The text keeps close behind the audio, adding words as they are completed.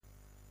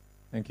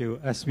Thank you.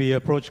 As we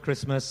approach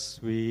Christmas,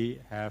 we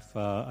have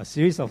a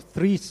series of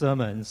 3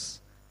 sermons.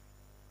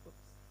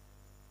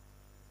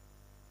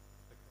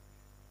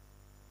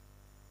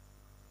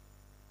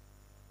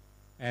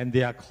 And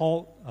they are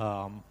called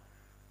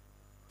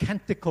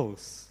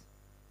Canticles.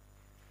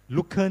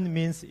 Lucan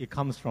means it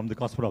comes from the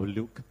Gospel of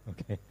Luke.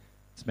 Okay,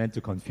 it's meant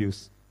to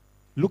confuse.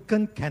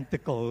 Lucan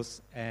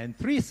Canticles, and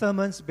 3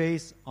 sermons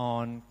based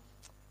on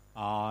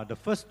the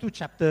first 2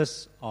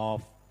 chapters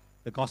of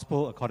the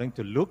Gospel according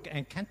to Luke.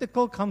 And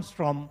canticle comes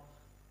from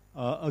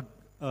a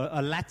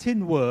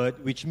Latin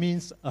word which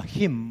means a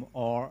hymn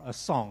or a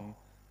song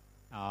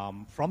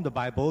from the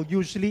Bible,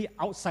 usually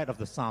outside of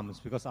the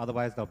Psalms, because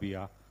otherwise there'll be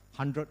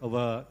 100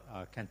 over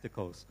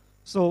canticles.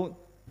 So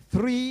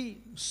 3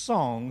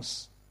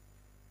 songs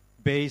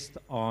based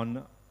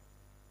on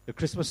the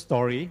Christmas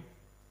story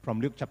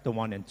from Luke chapter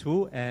 1 and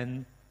 2.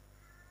 And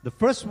the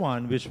first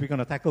one, which we're going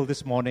to tackle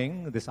this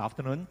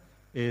afternoon,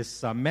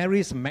 is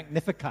Mary's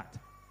Magnificat.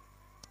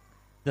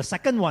 The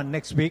second one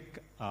next week,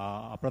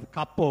 Brother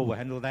Capo will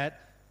handle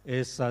that,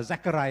 is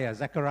Zechariah.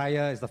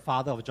 Zechariah is the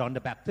father of John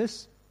the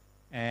Baptist,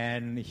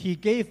 and he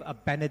gave a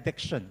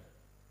benediction.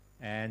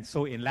 And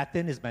so in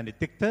Latin, it's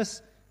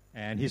Benedictus,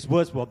 and his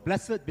words were,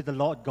 "Blessed be the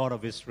Lord God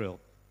of Israel."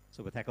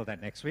 So we'll tackle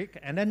that next week.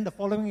 And then the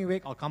following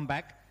week, I'll come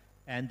back,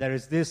 and there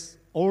is this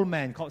old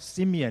man called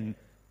Simeon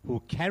who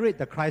carried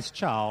the Christ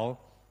child,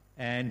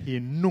 and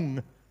he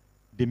nunc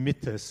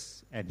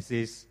dimittis, and he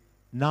says,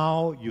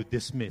 "Now you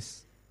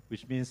dismiss,"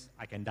 which means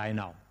I can die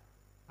now.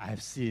 I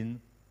have seen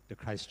the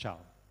Christ child.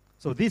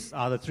 So these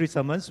are the 3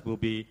 sermons we'll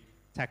be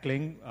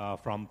tackling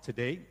from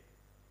today.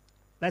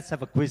 Let's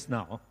have a quiz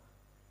now.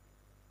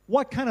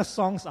 What kind of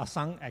songs are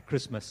sung at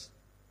Christmas?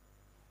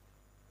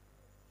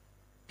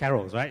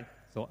 Carols, right?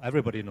 So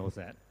everybody knows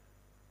that.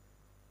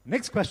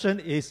 Next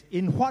question is,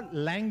 in what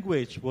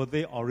language were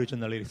they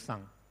originally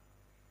sung?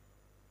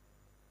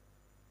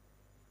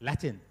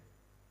 Latin.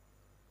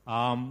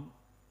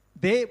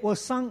 They were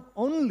sung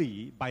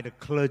only by the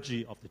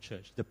clergy of the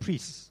church, the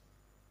priests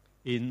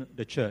in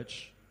the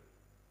church.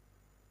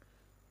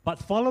 But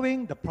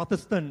following the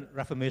Protestant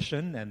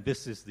Reformation, and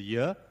this is the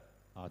year,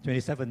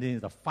 2017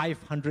 is the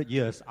 500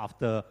 years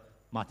after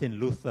Martin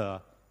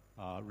Luther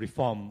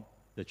reformed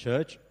the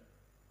church.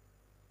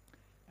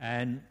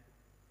 And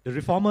the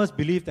reformers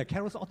believed that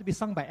carols ought to be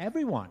sung by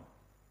everyone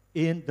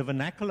in the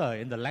vernacular,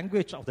 in the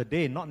language of the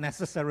day, not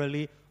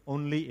necessarily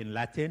only in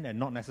Latin and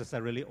not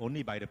necessarily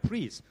only by the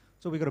priests.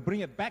 So we're going to bring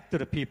it back to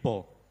the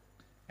people.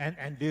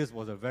 And this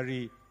was a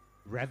very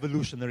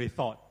revolutionary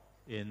thought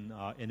in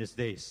its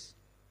days.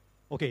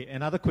 Okay,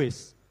 another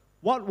quiz.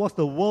 What was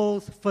the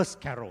world's first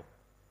carol?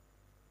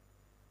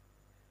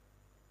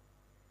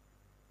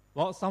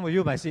 Well, some of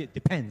you might say it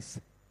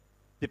depends.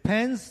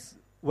 Depends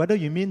whether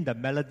you mean the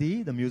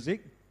melody, the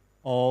music,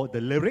 or the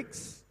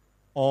lyrics,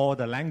 or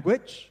the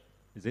language.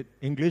 Is it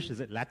English? Is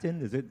it Latin?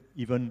 Is it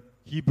even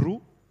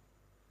Hebrew?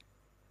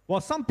 Well,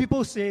 some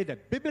people say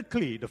that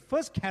biblically, the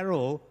first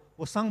carol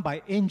was sung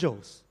by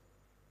angels.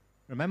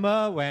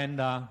 Remember when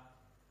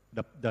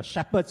the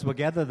shepherds were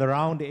gathered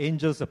around, the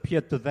angels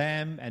appeared to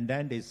them, and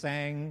then they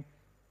sang,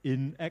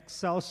 "In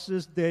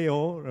excelsis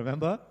Deo,"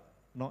 remember?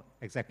 Not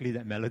exactly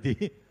that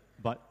melody,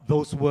 but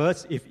those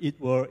words, if it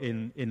were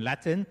in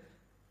Latin.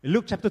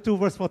 Luke chapter 2,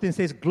 verse 14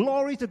 says,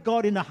 "Glory to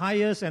God in the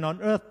highest, and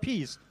on earth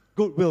peace,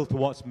 goodwill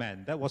towards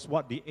men." That was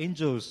what the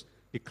angels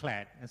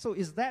declared. And so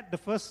is that the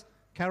first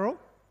carol?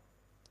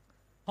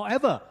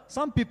 However,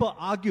 some people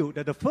argue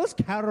that the first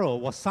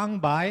carol was sung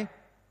by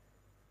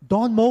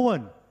Don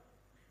Moen,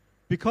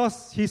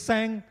 because he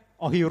sang,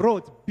 or he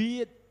wrote,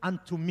 "Be it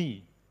unto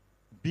me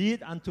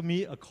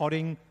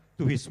according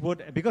to his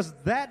word," because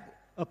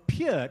that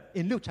appeared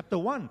in Luke chapter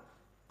 1.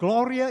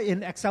 Gloria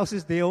in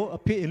excelsis Deo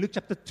appeared in Luke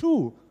chapter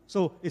 2.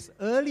 So it's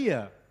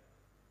earlier,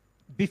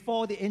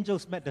 before the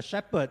angels met the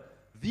shepherd,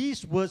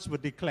 these words were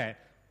declared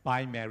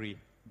by Mary.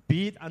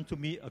 "Be it unto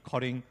me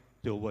according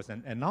to your words."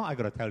 And now I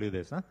got to tell you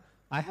this.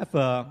 I have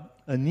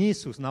a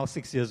niece who's now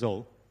 6 years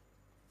old.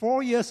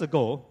 4 years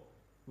ago,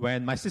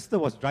 when my sister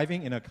was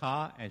driving in a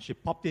car and she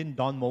popped in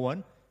Don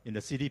Moen in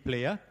the CD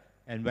player,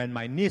 and when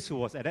my niece, who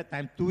was at that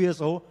time 2 years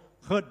old,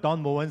 heard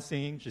Don Moen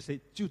singing, she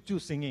said, "Choo choo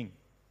singing.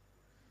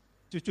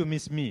 Choo choo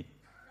miss me."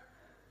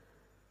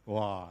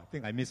 Wow, I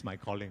think I missed my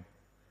calling.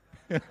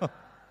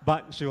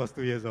 But she was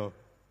 2 years old.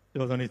 She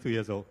was only 2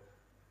 years old.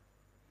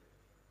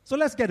 So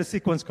let's get the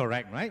sequence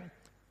correct, right?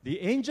 The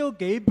angel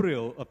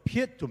Gabriel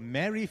appeared to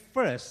Mary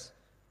first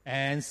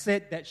and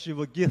said that she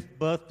would give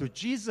birth to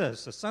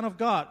Jesus, the Son of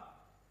God.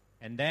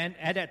 And then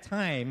at that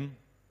time,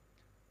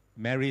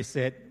 Mary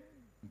said,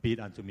 "Be it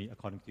unto me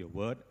according to your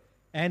word."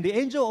 And the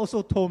angel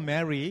also told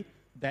Mary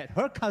that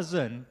her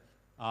cousin,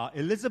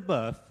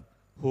 Elizabeth,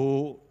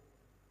 who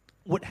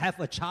would have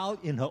a child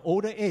in her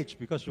older age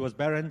because she was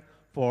barren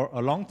for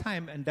a long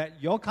time, and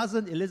that your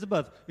cousin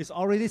Elizabeth is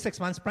already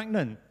 6 months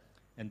pregnant.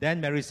 And then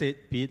Mary said,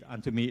 "Be it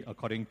unto me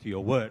according to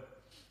your word."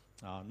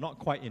 Not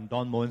quite in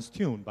Don Moen's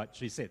tune, but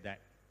she said that.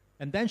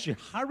 And then she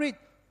hurried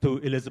to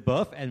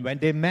Elizabeth, and when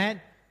they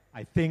met,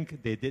 I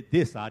think they did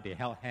this. They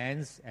held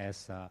hands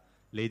as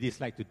ladies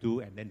like to do,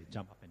 and then they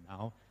jump up and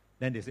down.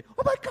 Then they say,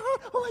 "Oh my God,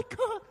 oh my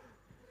God,"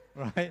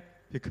 right?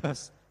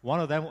 Because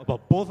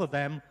both of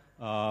them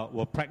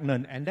were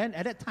pregnant. And then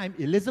at that time,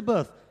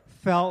 Elizabeth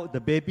felt the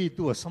baby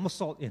do a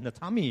somersault in the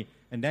tummy,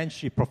 and then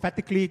she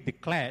prophetically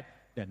declared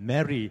that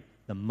Mary,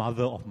 the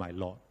mother of my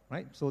Lord,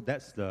 right? So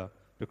that's the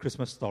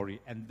Christmas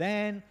story. And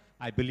then,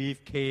 I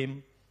believe,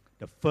 came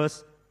the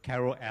first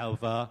carol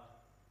ever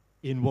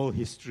in world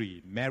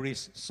history,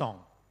 Mary's song,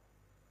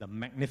 the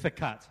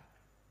Magnificat,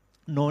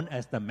 known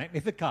as the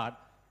Magnificat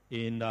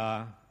in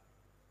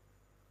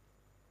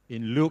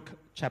Luke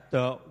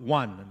chapter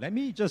 1. Let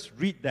me just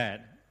read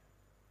that.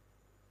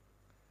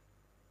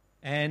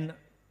 And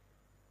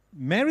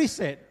Mary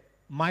said,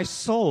 "My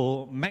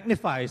soul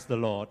magnifies the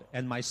Lord,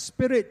 and my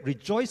spirit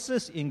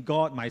rejoices in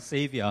God my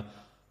Savior,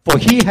 for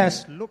he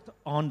has looked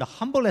on the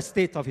humble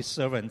estate of his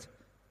servant.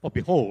 For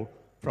behold,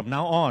 from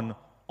now on,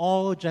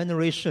 all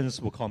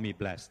generations will call me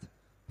blessed.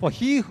 For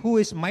he who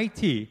is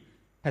mighty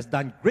has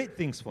done great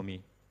things for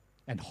me,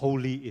 and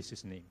holy is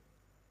his name.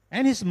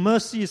 And his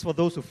mercy is for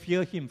those who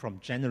fear him from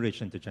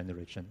generation to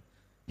generation.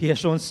 He has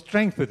shown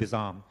strength with his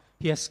arm.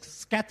 He has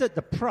scattered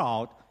the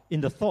proud in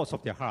the thoughts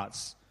of their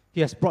hearts.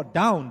 He has brought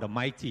down the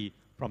mighty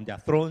from their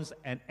thrones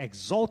and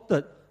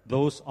exalted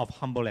those of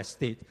humble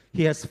estate.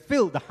 He has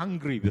filled the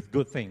hungry with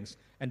good things,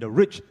 and the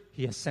rich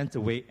he has sent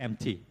away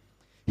empty.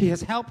 He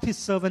has helped his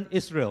servant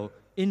Israel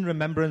in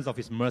remembrance of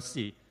his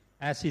mercy,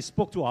 as he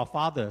spoke to our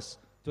fathers,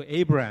 to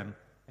Abraham,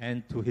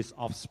 and to his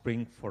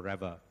offspring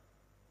forever."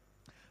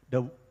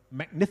 The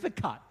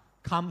Magnificat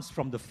comes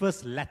from the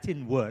first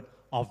Latin word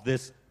of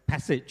this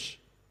passage,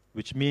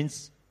 which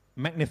means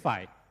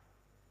magnify.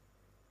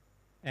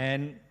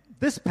 And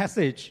this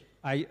passage,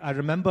 I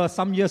remember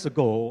some years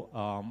ago,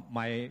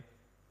 my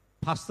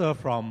pastor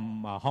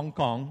from Hong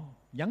Kong,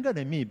 younger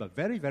than me, but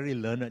very, very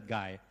learned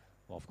guy,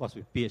 of course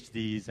with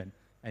PhDs,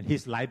 and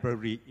his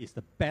library is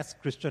the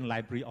best Christian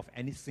library of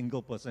any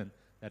single person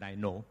that I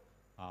know.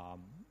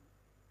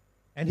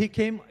 And he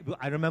came,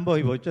 I remember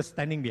he was just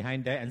standing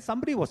behind there, and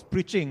somebody was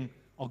preaching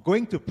or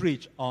going to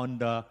preach on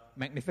the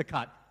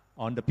Magnificat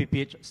on the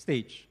PPH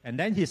stage. And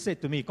then he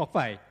said to me, "Kok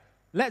Fai,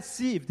 let's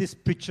see if this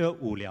preacher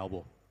wu liao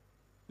bo.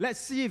 Let's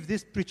see if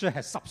this preacher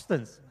has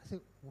substance." I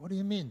said, "What do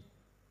you mean?"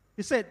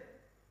 He said,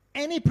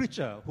 "Any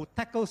preacher who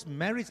tackles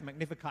Mary's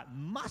Magnificat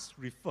must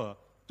refer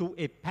to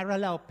a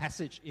parallel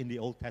passage in the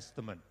Old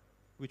Testament."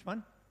 Which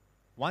one?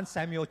 1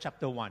 Samuel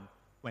chapter 1,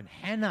 when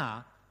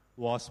Hannah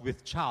was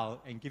with child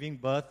and giving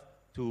birth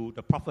to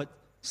the prophet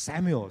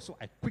Samuel. So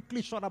I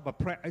quickly shot up a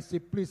prayer. I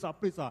said, please,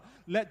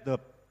 let the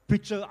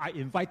preacher I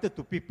invited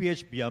to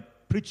PPH be a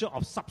preacher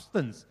of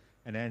substance.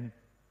 And then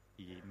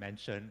he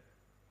mentioned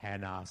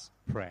Hannah's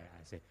prayer.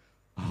 I said,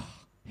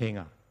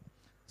 Henga.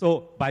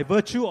 So by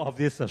virtue of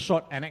this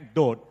short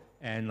anecdote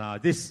and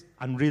this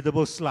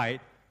unreadable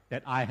slide,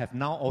 that I have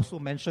now also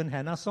mentioned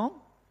Hannah's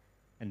song,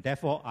 and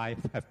therefore I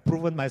have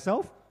proven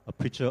myself a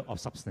preacher of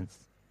substance.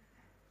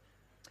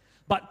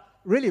 But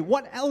really,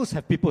 what else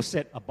have people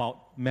said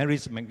about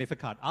Mary's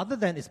Magnificat, other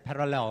than its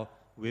parallel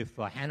with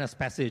Hannah's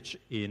passage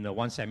in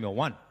 1 Samuel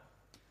 1?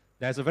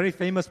 There's a very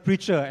famous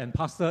preacher and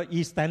pastor,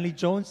 E. Stanley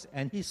Jones,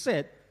 and he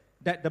said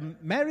that the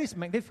Mary's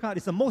Magnificat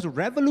is the most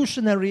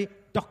revolutionary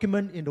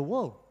document in the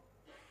world.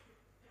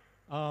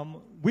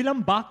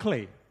 William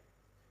Barclay,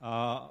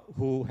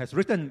 who has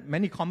written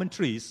many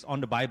commentaries on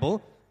the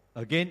Bible,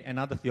 again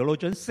another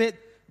theologian, said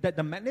that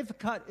the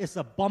Magnificat is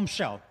a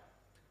bombshell.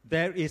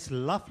 There is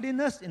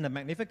loveliness in the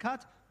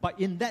Magnificat, but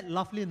in that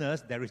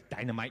loveliness there is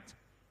dynamite.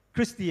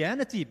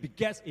 Christianity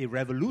begets a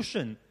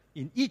revolution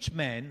in each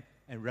man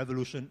and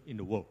revolution in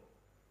the world.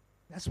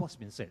 That's what's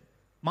been said.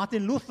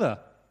 Martin Luther,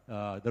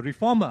 the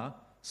reformer,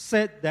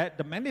 said that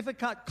the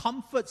Magnificat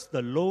comforts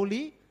the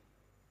lowly,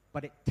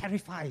 but it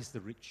terrifies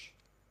the rich.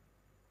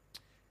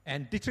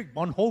 And Dietrich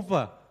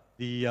Bonhoeffer,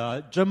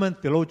 the German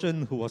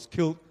theologian who was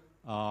killed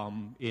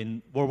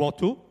in World War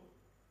II,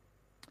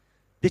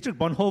 Dietrich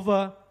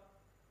Bonhoeffer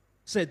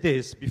said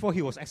this before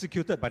he was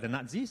executed by the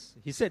Nazis.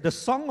 He said, "The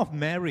Song of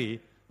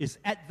Mary is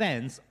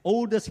Advent's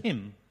oldest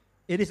hymn.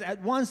 It is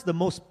at once the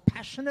most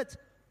passionate,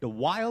 the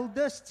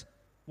wildest,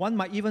 one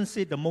might even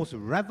say the most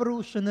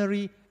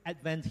revolutionary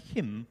Advent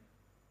hymn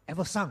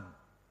ever sung."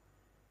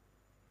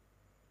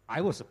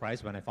 I was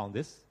surprised when I found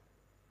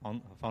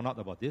out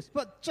about this.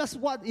 But just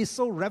what is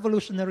so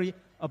revolutionary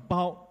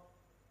about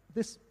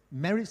this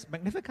Mary's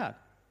Magnificat?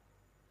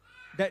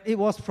 That it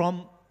was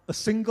from a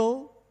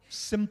single,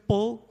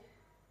 simple,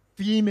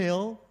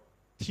 female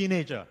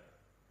teenager.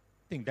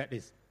 I think that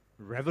is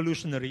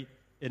revolutionary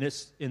in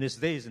its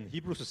days in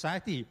Hebrew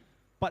society.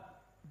 But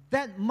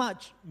that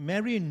much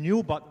Mary knew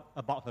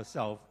about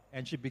herself,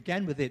 and she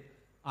began with it,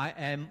 "I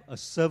am a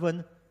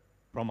servant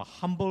from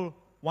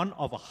one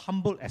of a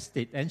humble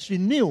estate." And she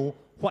knew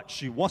what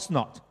she was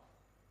not.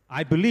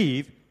 I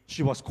believe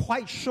she was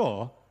quite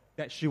sure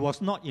that she was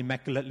not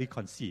immaculately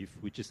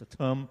conceived, which is a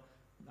term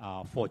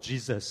for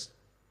Jesus,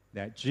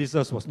 that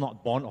Jesus was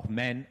not born of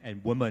man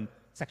and woman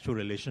sexual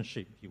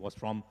relationship. He was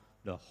from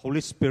the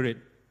Holy Spirit.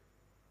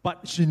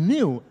 But she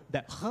knew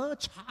that her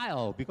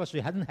child, because she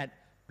hadn't had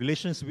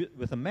relations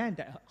with a man,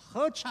 that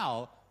her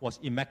child was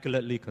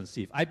immaculately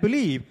conceived. I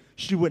believe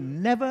she would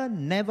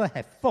never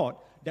have thought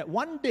that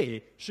one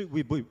day she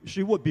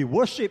would be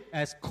worshipped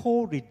as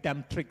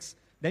co-redemptrix.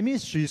 That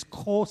means she's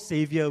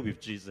co-savior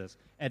with Jesus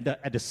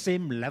at the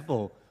same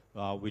level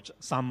which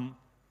some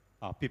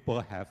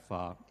people have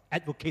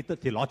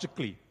advocated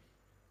theologically.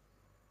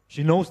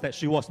 She knows that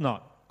she was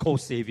not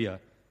co-savior.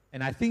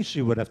 And I think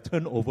she would have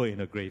turned over in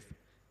her grave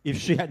if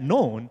she had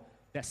known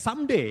that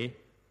someday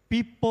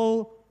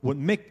people would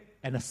make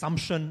an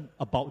assumption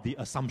about the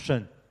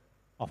assumption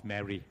of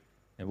Mary.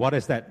 And what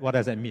is that? What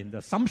does that mean? The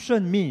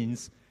assumption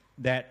means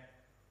that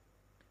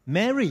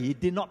Mary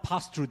did not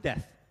pass through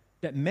death.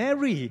 That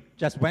Mary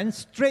just went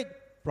straight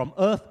from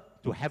earth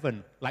to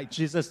heaven, like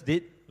Jesus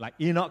did, like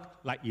Enoch,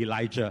 like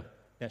Elijah.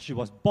 That she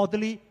was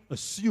bodily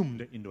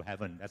assumed into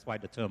heaven. That's why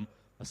the term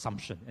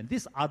assumption. And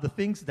these are the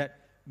things that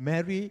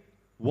Mary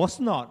is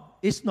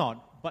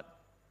not. But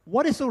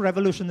what is so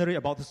revolutionary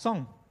about the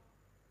song?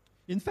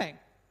 In fact,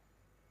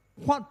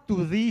 what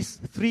do these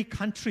three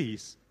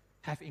countries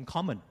have in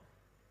common?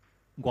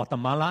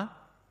 Guatemala,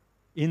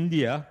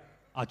 India,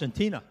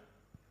 Argentina.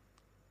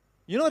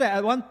 You know that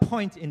at one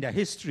point in their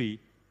history,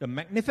 the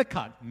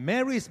Magnificat,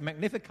 Mary's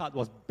Magnificat,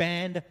 was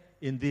banned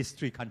in these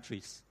three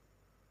countries.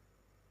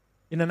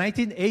 In the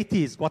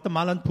 1980s,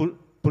 Guatemalan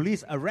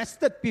police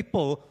arrested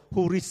people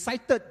who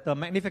recited the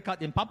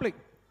Magnificat in public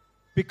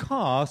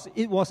because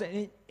it was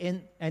an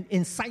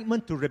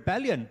incitement to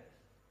rebellion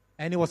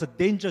and it was a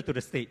danger to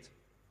the state.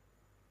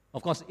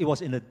 Of course, it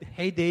was in the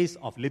heydays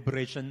of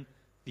liberation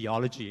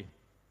theology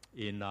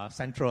in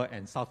Central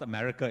and South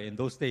America in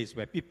those days,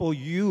 where people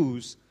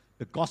use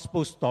the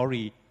gospel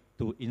story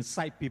to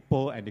incite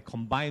people and they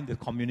combine the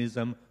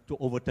communism to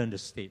overturn the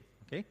state.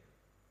 Okay?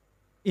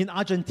 In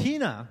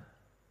Argentina,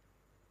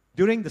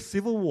 during the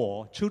Civil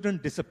War, children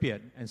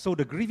disappeared, and so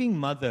the grieving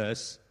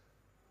mothers,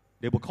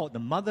 they were called the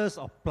mothers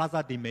of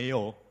Plaza de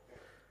Mayo,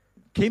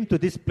 came to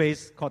this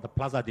place called the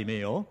Plaza de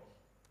Mayo,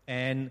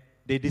 and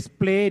they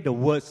displayed the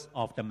words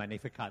of the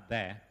Magnificat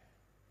there.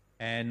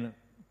 And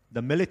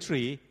the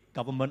military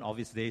government of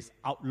its days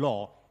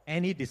outlawed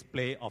any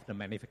display of the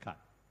Magnificat.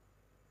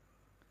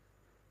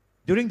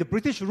 During the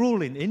British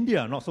rule in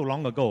India not so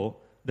long ago,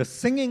 the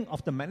singing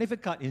of the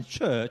Magnificat in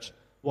church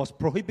was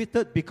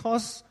prohibited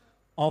because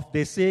of,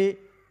 they say,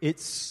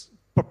 its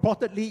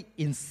purportedly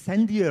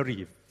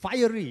incendiary,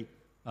 fiery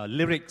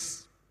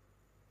lyrics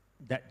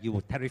that you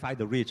will terrify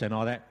the rich and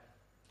all that.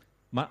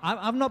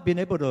 I've not been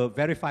able to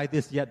verify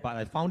this yet, but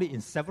I found it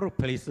in several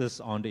places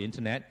on the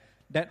internet,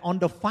 that on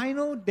the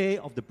final day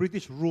of the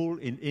British rule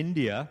in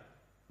India,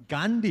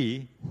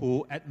 Gandhi,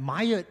 who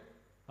admired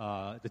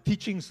the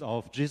teachings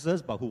of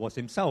Jesus, but who was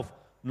himself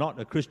not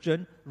a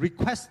Christian,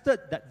 requested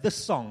that this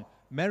song,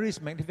 Mary's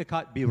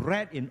Magnificat, be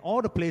read in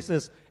all the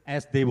places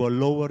as they were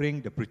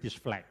lowering the British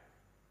flag.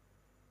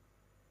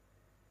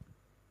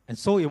 And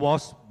so it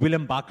was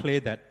William Barclay,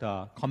 that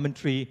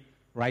commentary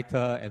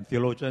writer and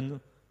theologian,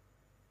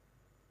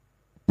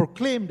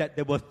 proclaimed that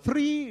there were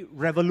three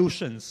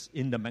revolutions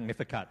in the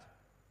Magnificat.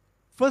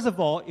 First of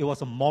all, it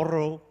was a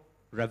moral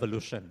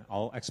revolution.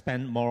 I'll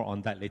expand more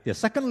on that later.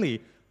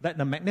 Secondly, that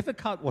the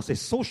Magnificat was a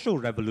social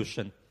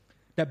revolution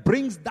that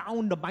brings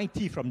down the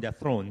mighty from their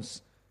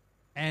thrones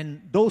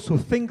and those who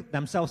think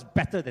themselves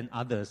better than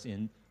others,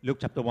 in Luke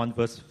chapter 1,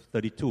 verse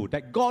 32,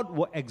 that God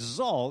will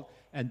exalt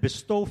and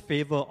bestow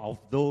favor on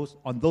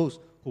those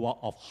who are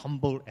of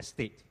humble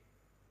estate.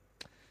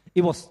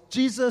 It was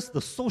Jesus,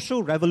 the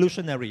social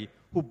revolutionary,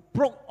 who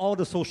broke all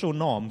the social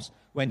norms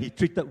when he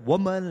treated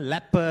women,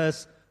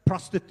 lepers,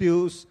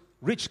 prostitutes,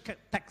 rich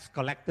tax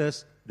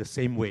collectors the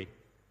same way,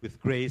 with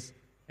grace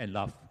and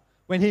love.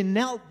 When he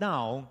knelt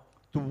down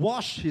to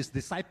wash his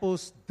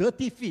disciples'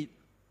 dirty feet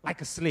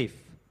like a slave.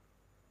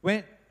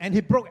 And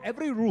he broke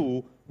every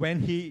rule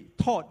when he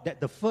taught that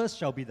the first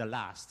shall be the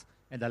last,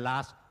 and the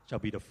last shall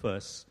be the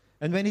first.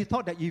 And when he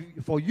taught that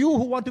for you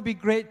who want to be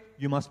great,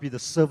 you must be the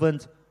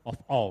servant of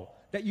all.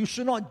 That you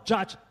should not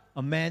judge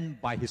a man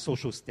by his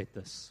social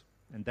status.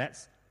 And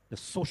that's the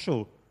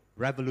social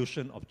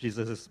revolution of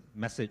Jesus'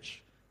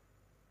 message.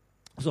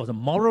 So it's a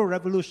moral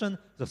revolution,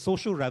 it's a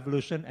social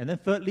revolution, and then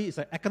thirdly, it's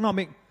an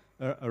economic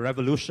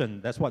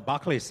revolution. That's what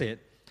Barclay said.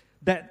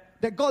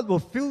 That God will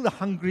fill the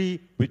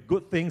hungry with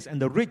good things,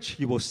 and the rich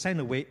he will send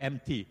away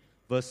empty.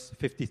 Verse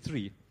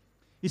 53.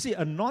 You see,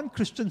 a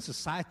non-Christian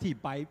society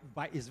by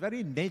its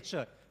very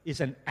nature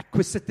is an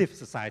acquisitive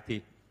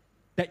society.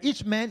 That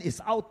each man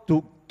is out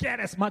to get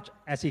as much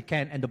as he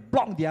can and to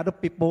block the other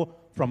people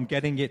from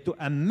getting it, to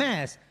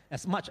amass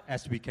as much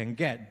as we can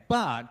get.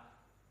 But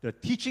the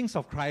teachings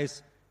of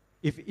Christ,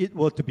 if it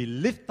were to be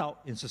lived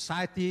out in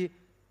society,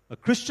 a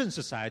Christian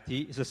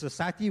society is a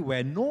society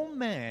where no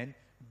man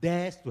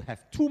dares to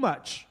have too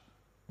much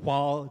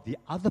while the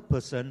other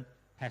person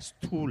has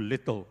too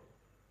little.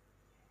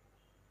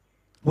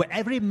 Where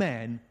every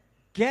man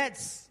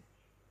gets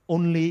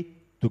only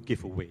to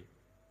give away.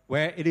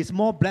 Where it is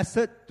more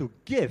blessed to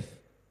give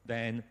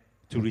than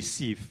to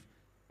receive.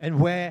 And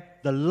where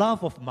the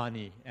love of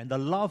money and the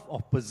love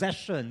of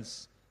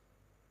possessions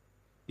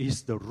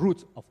is the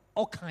root of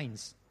all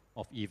kinds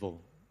of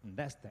evil. And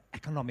that's the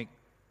economic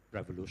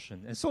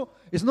revolution. And so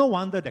it's no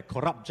wonder that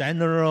corrupt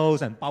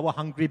generals and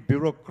power-hungry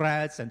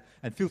bureaucrats and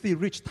filthy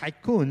rich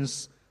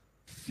tycoons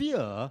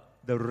fear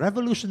the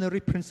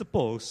revolutionary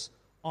principles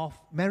of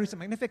Mary's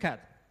Magnificat.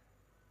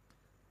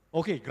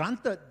 Okay,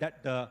 granted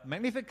that the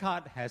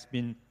Magnificat has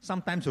been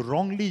sometimes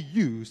wrongly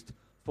used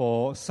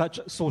for such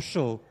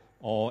social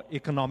or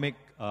economic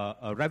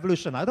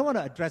revolution. I don't want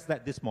to address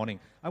that this morning.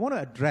 I want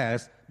to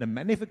address the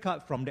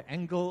Magnificat from the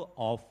angle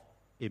of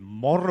a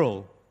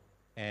moral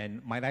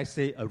and, might I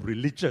say, a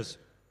religious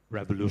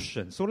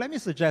revolution. So let me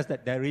suggest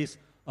that there is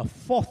a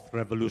fourth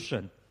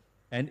revolution,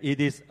 and it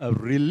is a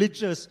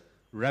religious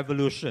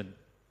revolution.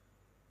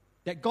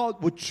 That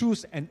God would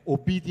choose an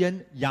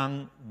obedient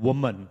young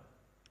woman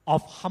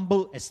of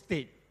humble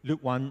estate,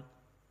 Luke 1,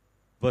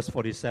 verse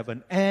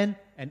 47, and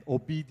an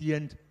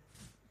obedient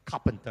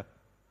carpenter.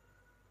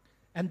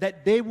 And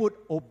that they would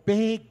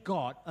obey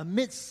God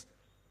amidst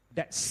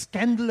that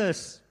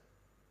scandalous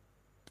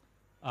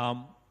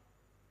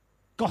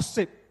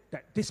gossip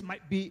that this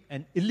might be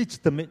an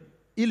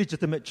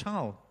illegitimate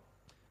child.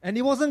 And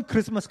it wasn't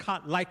Christmas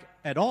card-like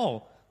at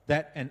all,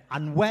 that an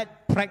unwed,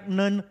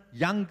 pregnant,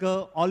 young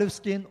girl, olive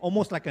skin,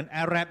 almost like an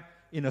Arab,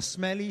 in a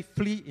smelly,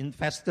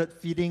 flea-infested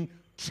feeding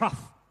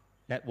trough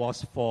that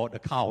was for the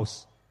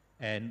cows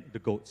and the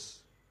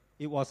goats.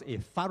 It was a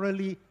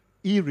thoroughly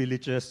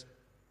irreligious,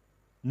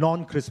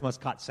 non-Christmas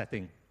card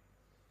setting.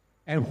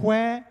 And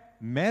where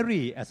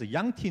Mary, as a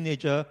young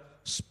teenager,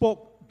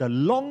 spoke the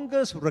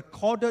longest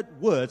recorded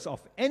words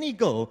of any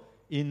girl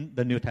in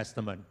the New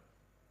Testament,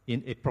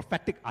 in a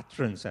prophetic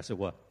utterance, as it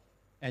were.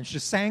 And she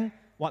sang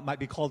what might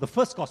be called the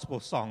first gospel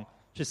song.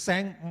 She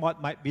sang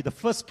what might be the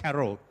first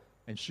carol,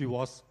 and she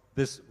was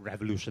this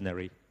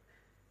revolutionary.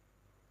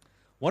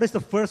 What is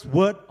the first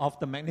word of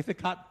the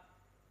Magnificat?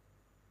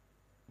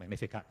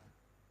 Magnificat.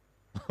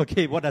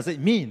 Okay, what does it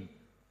mean?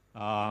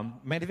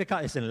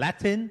 Magnificat is in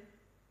Latin.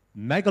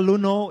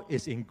 Megaluno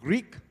is in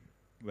Greek,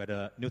 where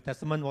the New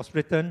Testament was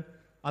written.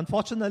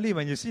 Unfortunately,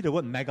 when you see the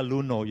word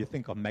megaluno, you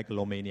think of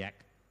megalomaniac.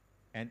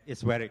 And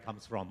it's where it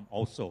comes from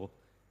also.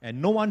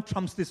 And no one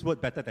trumps this word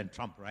better than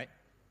Trump, right?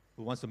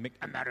 Who wants to make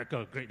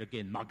America great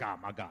again, MAGA,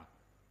 MAGA.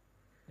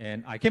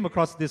 And I came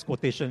across this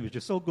quotation, which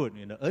is so good.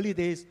 In the early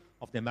days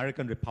of the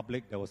American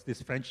Republic, there was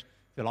this French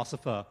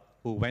philosopher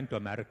who went to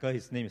America.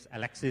 His name is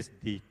Alexis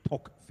de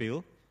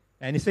Tocqueville.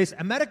 And he says,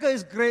 America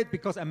is great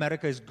because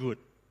America is good.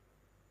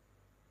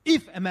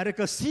 If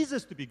America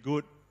ceases to be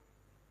good,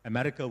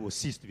 America will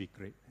cease to be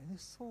great. And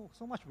there's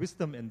so much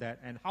wisdom in that,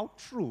 and how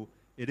true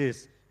it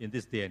is in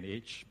this day and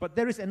age. But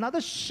there is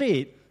another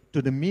shade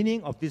to the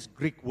meaning of this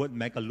Greek word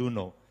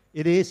megaluno.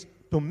 It is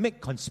to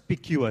make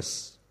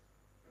conspicuous.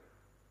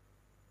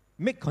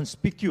 Make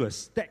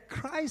conspicuous. That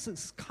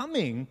Christ's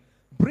coming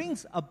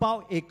brings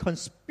about a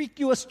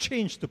conspicuous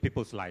change to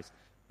people's lives.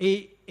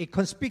 A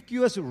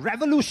conspicuous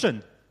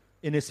revolution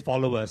in his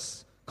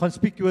followers.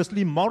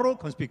 Conspicuously moral,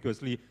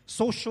 conspicuously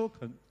social,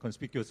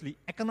 conspicuously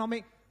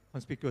economic,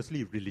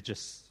 conspicuously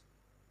religious.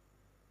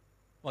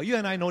 Well, you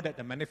and I know that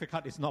the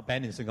Magnificat is not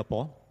banned in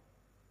Singapore.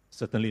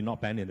 Certainly not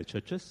banned in the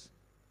churches.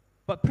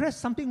 But perhaps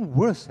something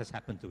worse has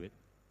happened to it.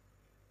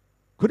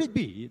 Could it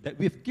be that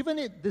we've given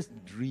it this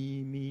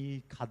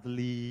dreamy,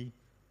 cuddly,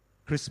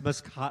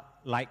 Christmas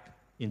card-like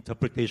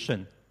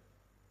interpretation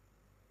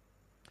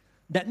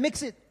that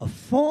makes it a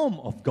form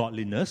of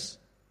godliness,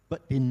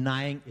 but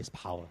denying its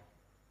power?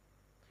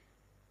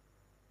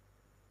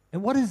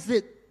 And what is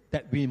it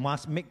that we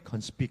must make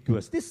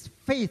conspicuous? This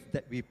faith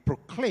that we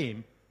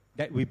proclaim,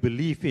 that we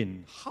believe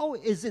in, how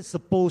is it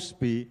supposed to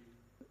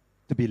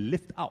be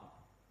lifted out?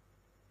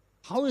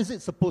 How is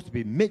it supposed to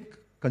be made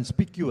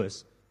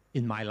conspicuous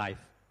in my life,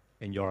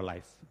 in your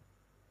life?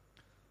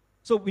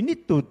 So we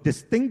need to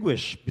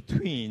distinguish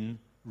between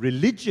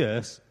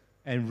religious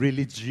and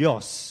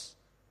religios.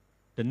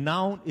 The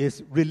noun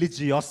is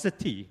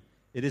religiosity.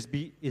 It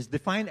is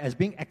defined as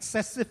being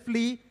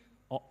excessively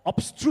or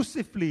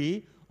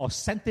obtrusively or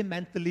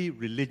sentimentally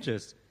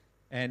religious,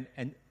 and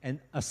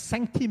a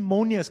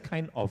sanctimonious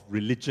kind of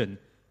religion,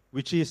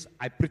 which is,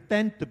 I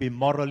pretend to be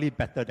morally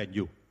better than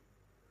you.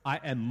 I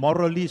am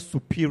morally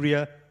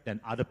superior than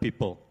other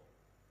people.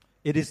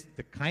 It is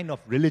the kind of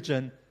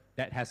religion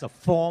that has a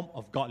form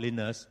of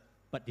godliness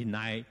but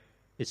deny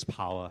its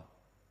power.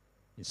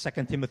 In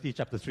 2 Timothy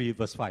chapter 3,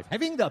 verse 5,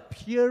 having the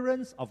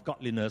appearance of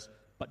godliness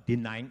but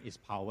denying its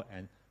power,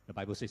 and the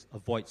Bible says,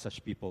 avoid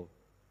such people.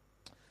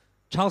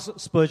 Charles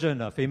Spurgeon,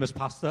 a famous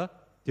pastor,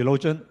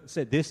 theologian,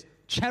 said this: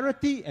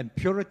 charity and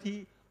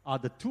purity are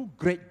the two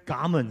great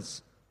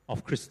garments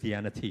of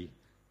Christianity.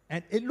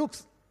 And it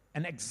looks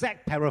an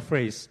exact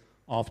paraphrase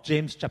of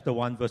James chapter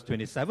 1, verse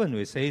 27,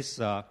 where it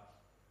says,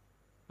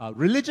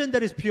 religion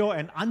that is pure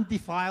and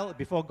undefiled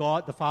before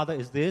God the Father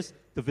is this,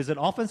 to visit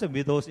orphans and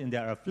widows in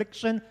their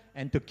affliction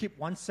and to keep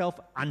oneself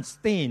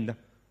unstained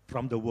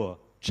from the world.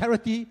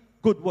 Charity,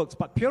 good works,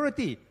 but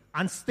purity,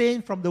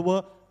 unstained from the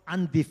world,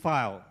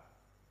 undefiled.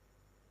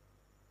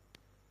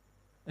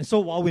 And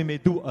so while we may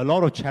do a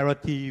lot of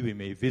charity, we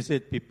may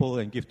visit people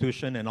and give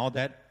tuition and all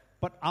that,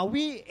 But are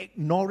we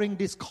ignoring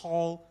this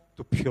call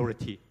to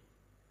purity,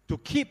 to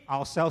keep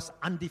ourselves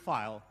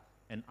undefiled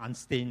and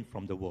unstained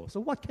from the world? So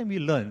what can we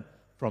learn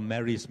from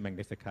Mary's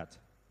Magnificat?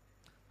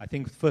 I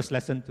think the first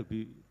lesson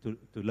to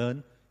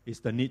learn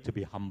is the need to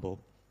be humble.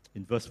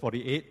 In verse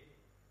 48,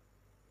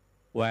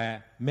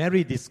 where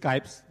Mary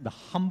describes the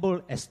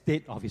humble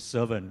estate of his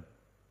servant,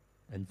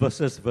 and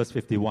verse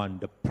 51,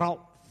 the proud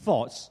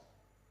thoughts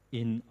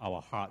in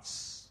our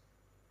hearts.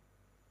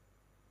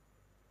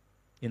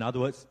 In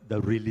other words,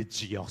 the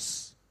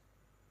religious,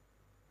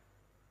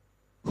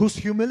 whose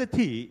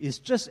humility is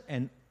just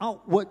an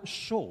outward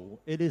show.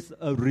 It is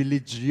a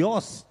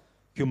religious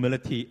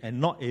humility and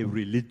not a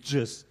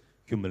religious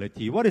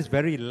humility. What is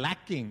very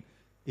lacking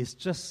is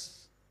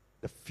just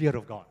the fear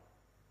of God.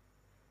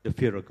 The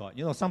fear of God.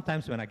 You know,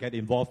 sometimes when I get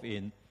involved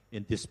in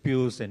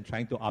disputes and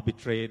trying to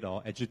arbitrate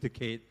or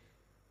adjudicate,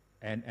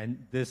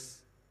 and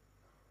this,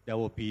 there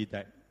will be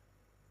that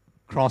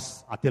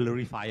cross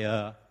artillery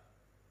fire.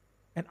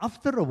 And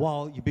after a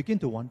while, you begin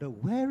to wonder,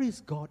 where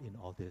is God in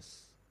all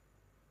this?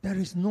 There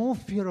is no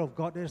fear of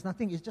God. There is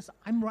nothing. It's just,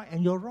 I'm right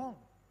and you're wrong.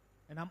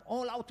 And I'm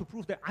all out to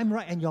prove that I'm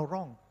right and you're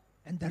wrong.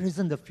 And there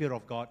isn't the fear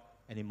of God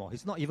anymore.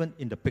 He's not even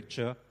in the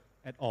picture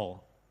at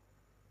all.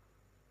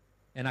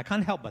 And I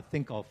can't help but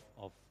think of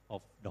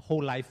the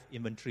whole life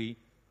inventory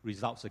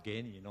results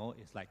again. You know,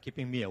 it's like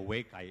keeping me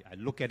awake. I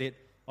look at it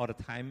all the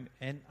time.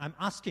 And I'm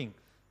asking,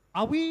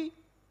 are we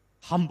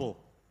humble?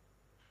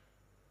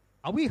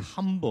 Are we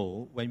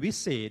humble when we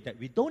say that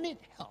we don't need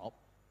help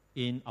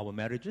in our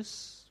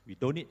marriages, we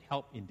don't need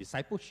help in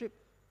discipleship,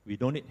 we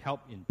don't need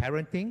help in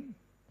parenting,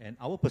 and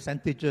our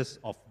percentages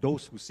of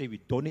those who say we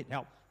don't need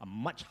help are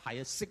much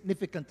higher,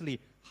 significantly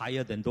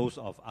higher than those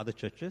of other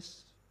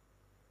churches?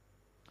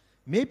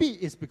 Maybe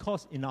it's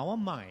because in our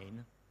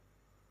mind,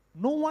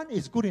 no one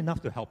is good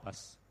enough to help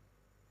us.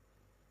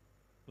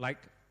 Like,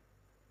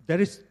 there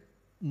is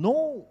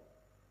no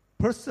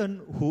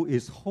person who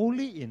is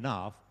holy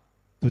enough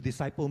to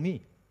disciple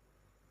me.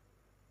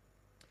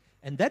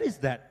 And that is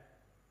that,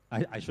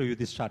 I show you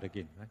this chart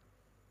again, right?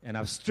 And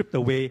I've stripped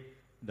away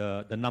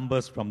the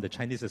numbers from the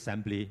Chinese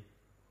assembly,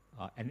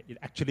 and it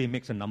actually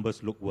makes the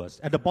numbers look worse.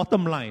 At the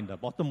bottom line, the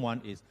bottom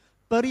one is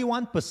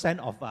 31%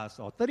 of us,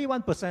 or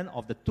 31%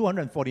 of the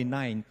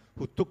 249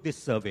 who took this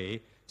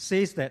survey,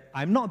 says that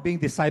I'm not being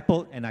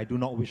discipled and I do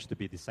not wish to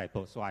be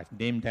discipled. So I've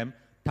named them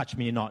touch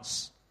me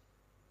nots.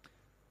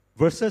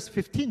 Versus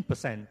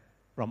 15%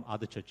 from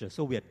other churches.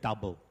 So we are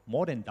double,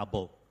 more than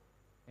double.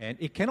 And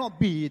it cannot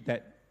be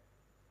that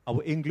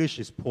our English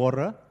is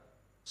poorer,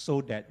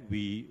 so that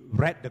we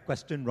read the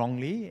question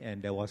wrongly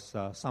and there was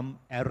some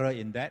error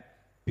in that.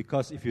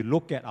 Because if you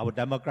look at our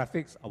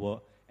demographics,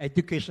 our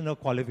educational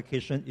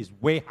qualification is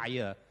way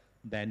higher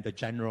than the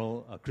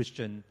general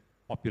Christian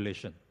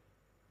population.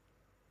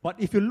 But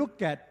if you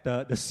look at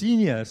the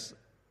seniors,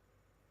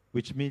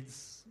 which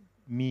means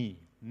me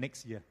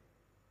next year,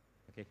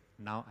 okay,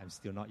 now I'm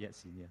still not yet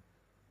senior,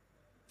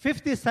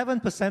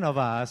 57% of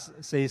us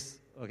says,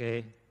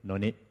 okay, no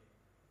need.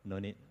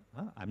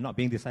 I'm not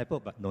being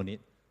discipled, but no need.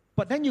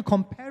 But then you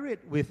compare it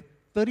with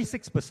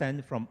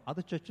 36% from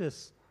other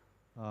churches,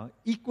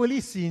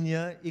 equally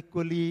senior,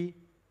 equally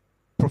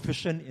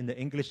proficient in the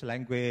English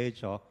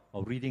language or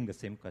reading the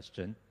same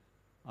question.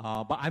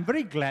 But I'm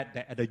very glad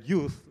that at the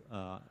youth,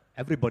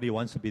 everybody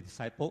wants to be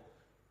discipled.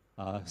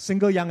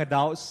 Single young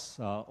adults,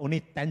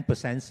 only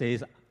 10%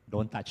 says,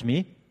 don't touch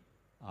me.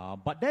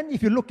 But then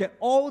if you look at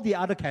all the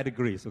other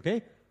categories,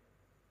 okay,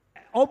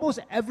 almost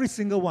every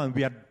single one,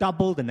 we are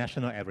double the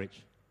national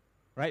average,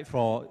 right?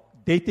 For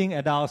dating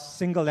adults,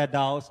 single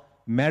adults,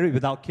 married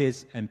without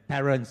kids, and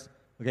parents,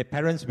 okay,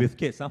 parents with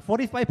kids.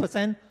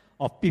 45%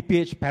 of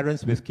PPH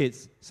parents with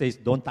kids says,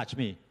 don't touch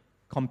me,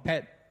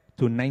 compared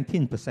to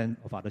 19%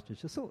 of other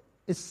churches. So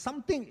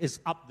something is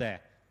up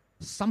there.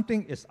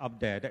 Something is up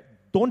there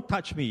that don't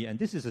touch me, and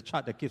this is a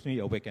chart that keeps me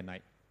awake at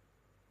night.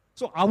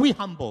 So are we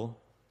humble?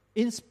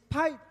 In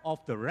spite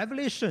of the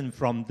revelation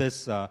from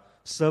this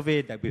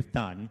survey that we've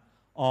done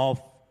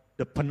of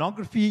the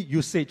pornography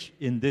usage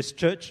in this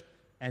church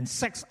and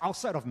sex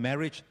outside of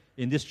marriage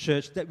in this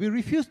church, that we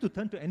refuse to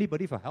turn to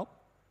anybody for help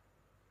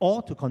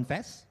or to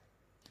confess.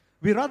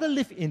 We rather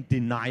live in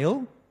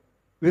denial.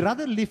 We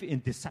rather live in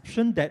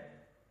deception that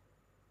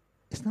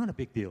it's not a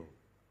big deal.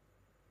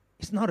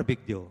 It's not a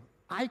big deal.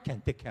 I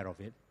can take care of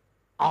it.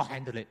 I'll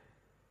handle it.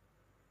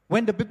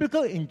 When the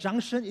biblical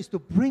injunction is to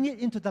bring it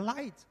into the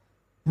light.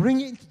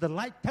 Bring it into the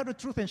light, tell the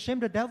truth and shame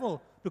the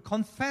devil, to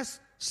confess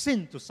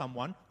sin to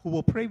someone who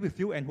will pray with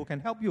you and who can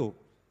help you.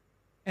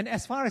 And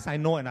as far as I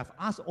know, and I've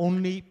asked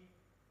only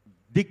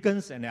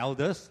deacons and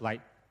elders, like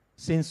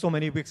since so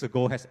many weeks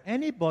ago, has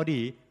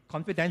anybody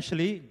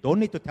confidentially, don't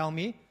need to tell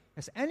me,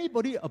 has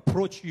anybody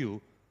approached you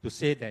to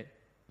say that,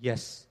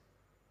 yes,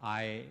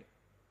 I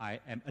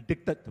am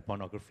addicted to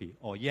pornography,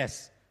 or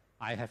yes,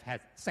 I have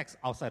had sex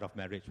outside of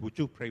marriage. Would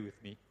you pray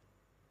with me?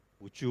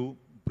 Would you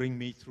bring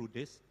me through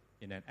this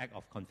in an act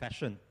of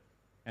confession?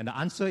 And the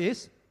answer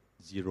is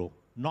zero.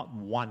 Not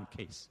one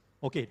case.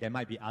 Okay, there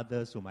might be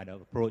others who might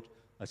have approached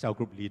a cell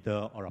group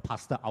leader or a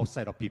pastor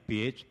outside of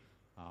PPH,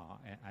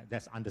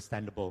 That's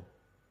understandable.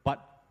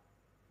 But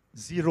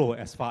zero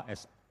as far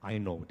as I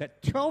know.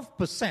 That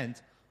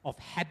 12% of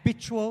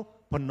habitual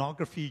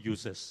pornography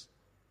users,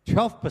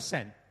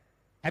 12%.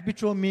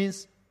 Habitual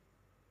means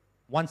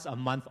once a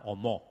month or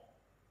more.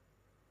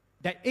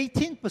 That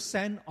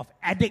 18% of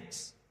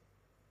addicts,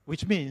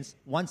 which means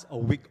once a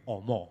week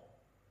or more.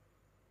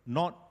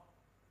 Not,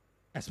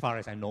 as far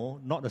as I know,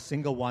 not a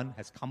single one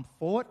has come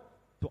forward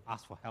to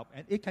ask for help.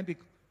 And it can be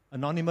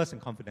anonymous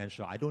and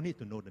confidential. I don't need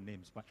to know the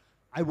names, but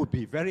I would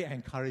be very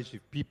encouraged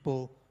if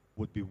people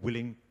would be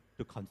willing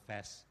to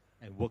confess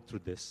and work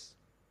through this.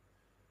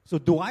 So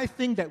do I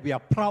think that we are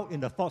proud in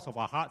the thoughts of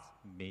our hearts?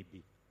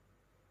 Maybe.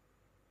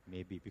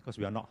 Maybe, because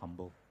we are not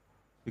humble.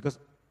 Because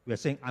we are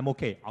saying, I'm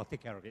okay, I'll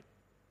take care of it.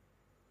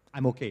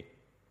 I'm okay.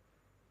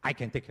 I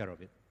can take care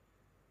of it.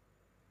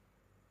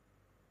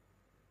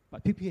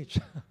 But PPH,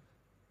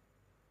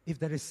 if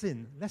there is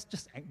sin, let's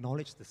just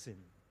acknowledge the sin.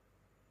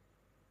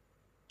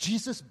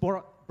 Jesus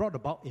brought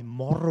about a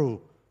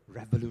moral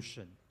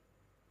revolution.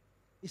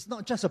 It's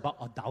not just about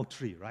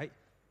adultery, right?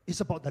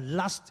 It's about the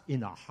lust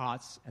in our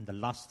hearts and the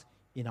lust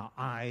in our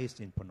eyes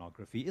in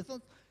pornography.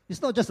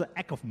 It's not just an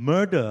act of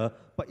murder,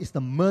 but it's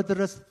the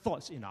murderous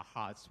thoughts in our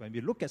hearts. When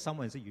we look at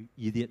someone and say, you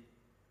idiot,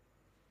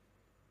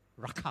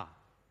 raka.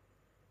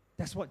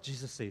 That's what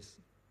Jesus says.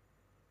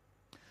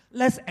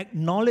 Let's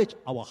acknowledge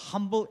our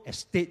humble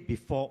estate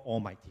before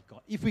Almighty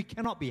God. If we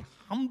cannot be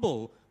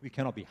humble, we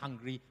cannot be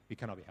hungry, we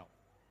cannot be helped.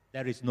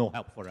 There is no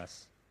help for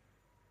us.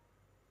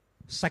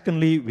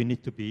 Secondly, we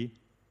need to be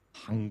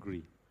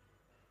hungry.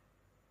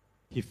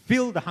 He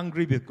filled the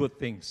hungry with good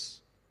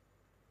things.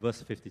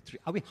 Verse 53.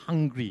 Are we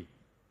hungry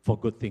for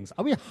good things?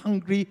 Are we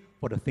hungry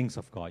for the things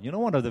of God? You know,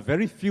 one of the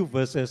very few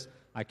verses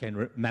I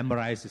can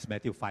memorize is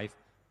Matthew 5,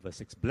 verse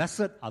 6.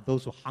 Blessed are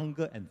those who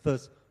hunger and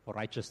thirst for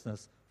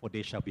righteousness, for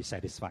they shall be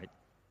satisfied.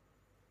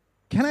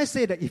 Can I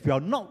say that if you are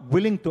not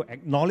willing to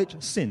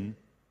acknowledge sin,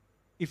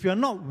 if you are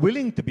not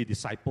willing to be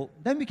discipled,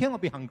 then we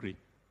cannot be hungry.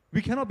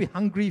 We cannot be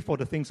hungry for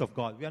the things of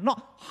God. We are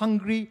not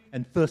hungry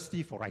and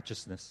thirsty for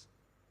righteousness.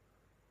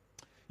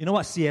 You know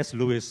what C.S.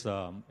 Lewis,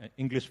 an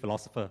English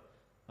philosopher,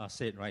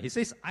 said, right? He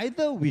says,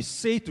 either we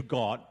say to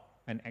God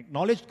and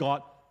acknowledge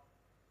God,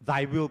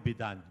 thy will be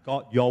done.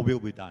 God, your will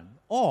be done.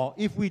 Or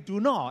if we do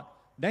not,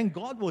 then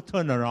God will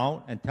turn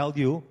around and tell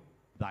you,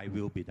 thy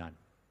will be done.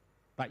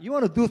 Right? You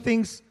want to do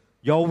things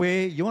your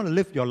way, you want to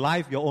live your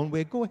life your own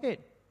way, go ahead.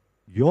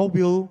 Your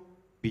will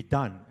be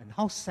done. And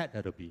how sad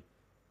that'll be.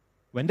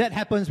 When that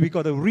happens, we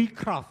got to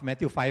recraft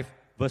Matthew 5,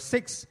 verse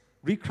 6,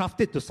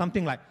 recraft it to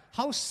something like,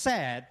 how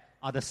sad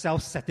are the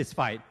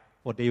self-satisfied,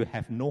 for they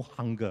have no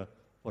hunger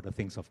for the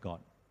things of God.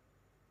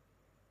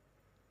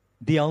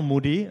 D.L.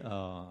 Moody,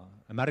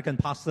 American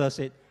pastor,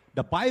 said,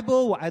 the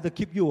Bible will either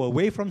keep you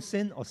away from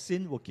sin or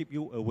sin will keep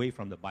you away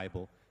from the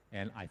Bible.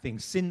 And I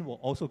think sin will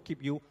also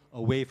keep you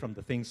away from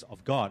the things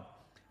of God.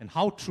 And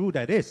how true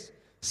that is.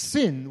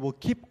 Sin will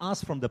keep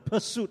us from the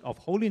pursuit of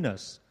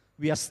holiness.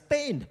 We are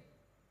stained,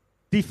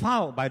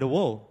 defiled by the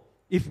world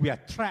if we are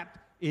trapped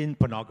in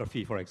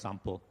pornography, for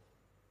example.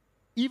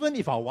 Even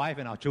if our wife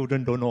and our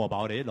children don't know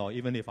about it, or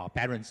even if our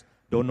parents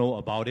don't know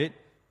about it,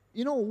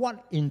 you know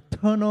what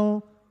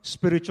internal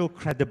spiritual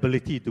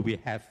credibility do we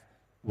have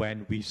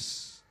when we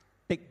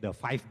take the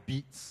 5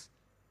 beats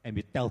and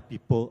we tell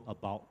people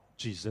about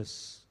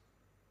Jesus?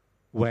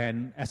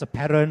 When, as a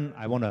parent,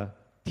 I want to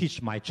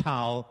teach my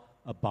child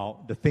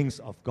about the things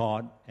of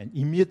God, and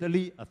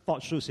immediately a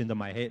thought shoots into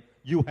my head,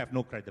 you have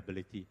no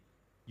credibility.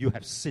 You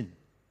have sinned,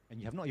 and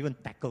you have not even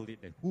tackled it.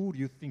 And who do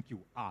you think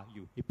you are,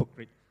 you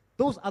hypocrite?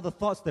 Those are the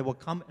thoughts that will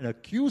come and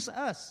accuse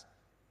us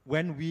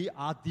when we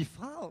are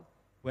defiled,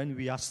 when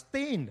we are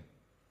stained.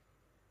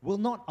 Will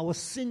not our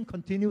sin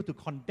continue to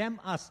condemn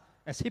us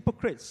as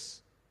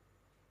hypocrites?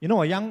 You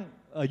know,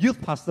 a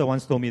youth pastor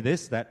once told me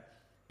this, that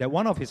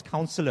one of his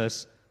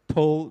counselors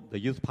told the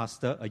youth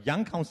pastor, a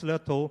young counselor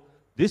told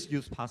this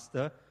youth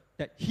pastor,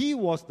 that he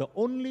was the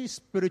only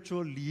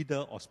spiritual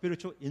leader or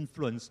spiritual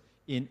influence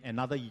in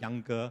another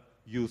younger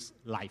youth's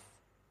life,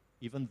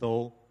 even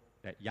though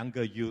that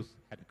younger youth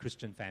had a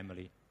Christian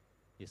family.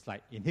 It's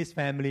like in his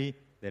family,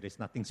 there is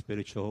nothing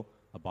spiritual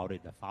about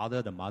it. The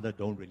father, the mother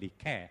don't really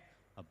care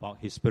about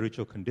his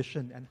spiritual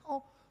condition. And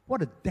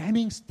what a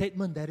damning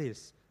statement that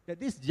is. That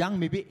this young,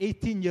 maybe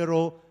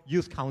 18-year-old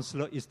youth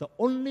counselor is the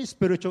only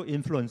spiritual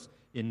influence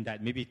in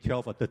that maybe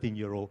 12 or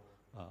 13-year-old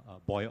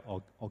boy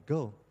or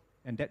girl.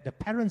 And that the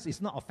parents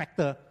is not a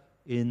factor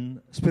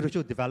in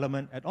spiritual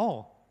development at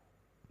all.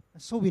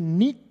 And so we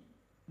need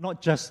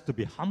not just to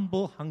be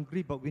humble,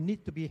 hungry, but we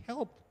need to be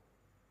helped.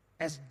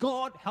 As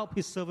God helped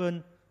his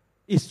servant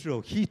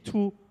Israel, he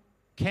too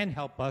can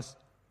help us,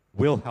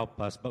 will help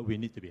us, but we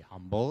need to be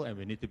humble and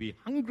we need to be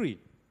hungry.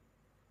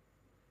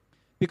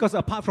 Because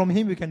apart from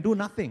him, we can do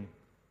nothing.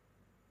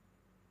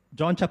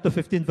 John chapter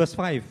 15, verse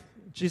 5,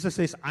 Jesus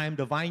says, I am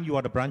the vine, you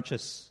are the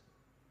branches.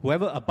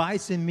 Whoever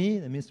abides in me,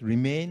 that means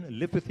remain,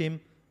 live with him,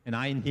 and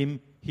I in him,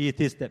 he it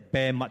is that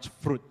bear much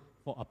fruit.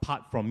 For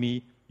apart from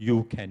me,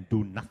 you can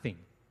do nothing.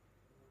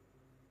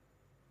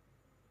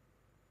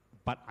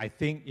 But I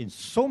think in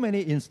so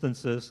many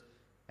instances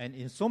and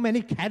in so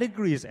many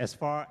categories as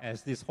far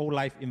as this whole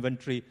life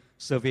inventory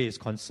survey is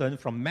concerned,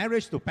 from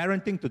marriage to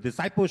parenting to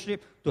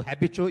discipleship to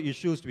habitual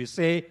issues, we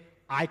say,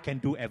 I can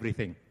do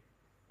everything.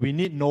 We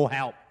need no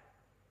help.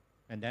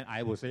 And then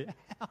I will say,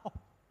 help.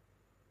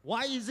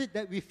 Why is it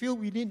that we feel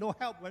we need no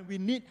help when we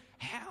need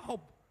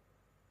help?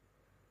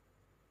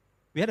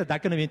 We had a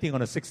diaconate meeting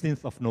on the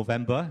 16th of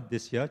November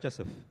this year, just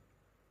a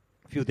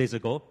few days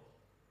ago.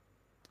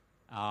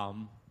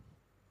 On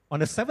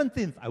the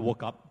 17th, I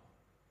woke up,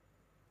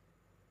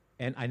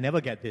 and I never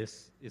get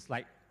this. It's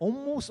like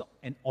almost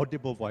an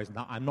audible voice.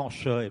 Now, I'm not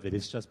sure if it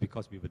is just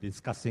because we were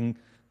discussing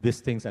these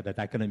things at the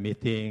diaconate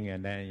meeting,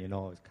 and then,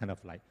 it's kind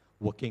of like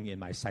working in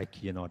my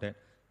psyche and all that.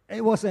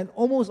 It was an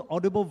almost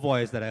audible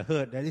voice that I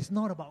heard that it's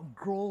not about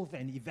growth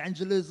and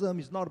evangelism,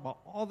 it's not about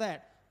all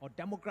that, or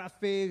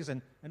demographics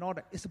and all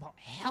that. It's about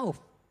health.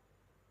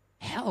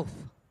 Health.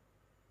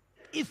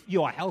 If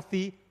you are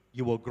healthy,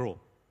 you will grow.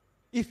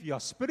 If you are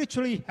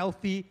spiritually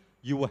healthy,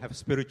 you will have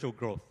spiritual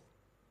growth.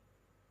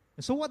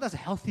 And so what does a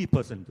healthy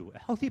person do? A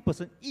healthy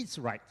person eats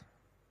right.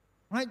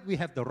 Right? We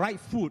have the right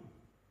food,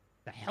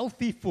 the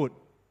healthy food,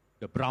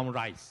 the brown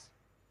rice,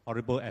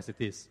 horrible as it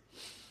is.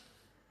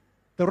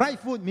 The right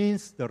food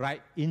means the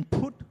right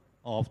input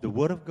of the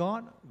Word of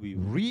God. We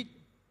read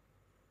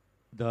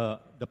the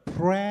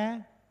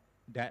prayer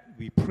that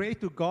we pray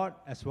to God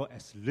as well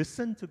as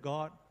listen to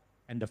God,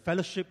 and the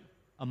fellowship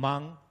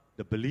among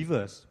the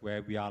believers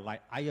where we are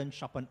like iron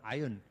sharpen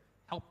iron,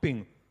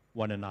 helping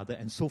one another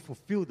and so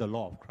fulfill the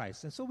law of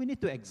Christ. And so we need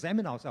to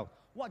examine ourselves.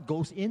 What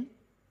goes in?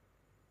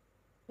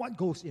 What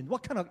goes in?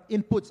 What kind of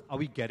inputs are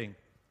we getting?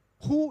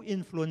 Who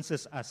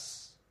influences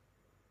us?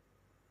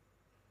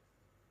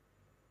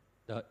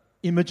 The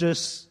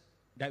images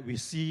that we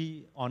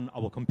see on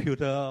our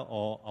computer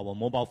or our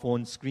mobile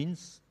phone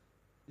screens,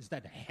 is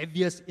that the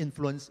heaviest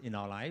influence in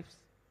our lives?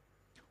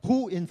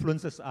 Who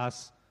influences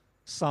us?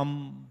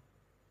 Some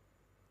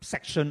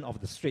section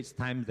of the Straits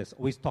Times that's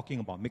always talking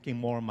about making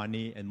more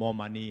money,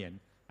 and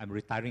I'm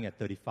retiring at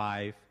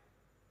 35,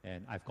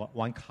 and I've got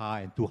 1 car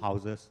and 2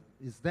 houses.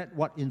 Is that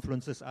what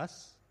influences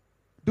us?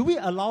 Do we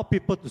allow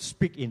people to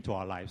speak into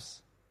our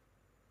lives?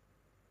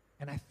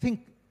 And I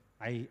think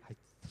I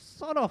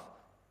sort of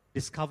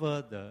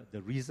discover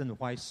the reason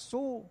why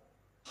so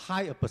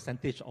high a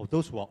percentage of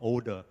those who are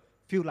older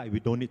feel like we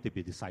don't need to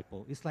be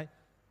discipled. It's like,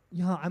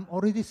 I'm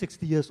already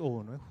 60 years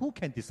old. Right? Who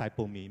can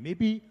disciple me?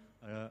 Maybe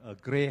a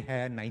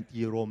gray-haired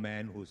 90-year-old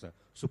man who's a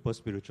super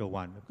spiritual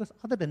one. Because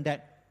other than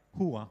that,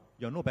 who?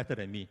 You're no better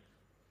than me.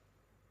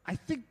 I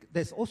think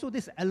there's also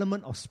this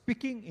element of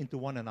speaking into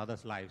one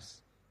another's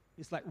lives.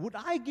 It's like, would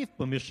I give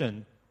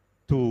permission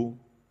to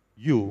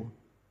you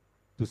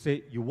to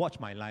say, you watch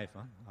my life,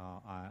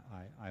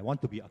 I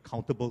want to be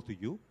accountable to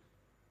you,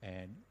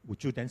 and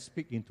would you then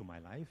speak into my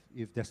life?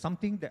 If there's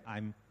something that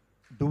I'm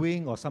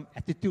doing or some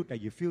attitude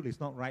that you feel is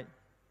not right,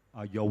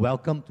 you're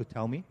welcome to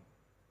tell me.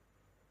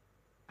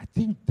 I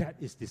think that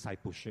is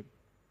discipleship.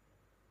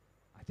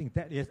 I think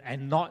that is,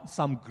 and not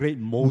some great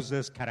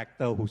Moses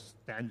character who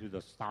stands with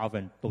a staff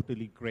and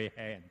totally gray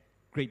hair and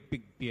great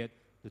big beard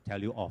to tell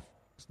you off.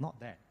 It's not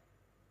that.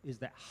 It's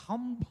that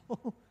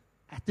humble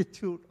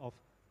attitude of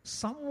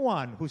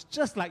someone who's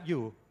just like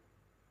you,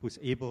 who's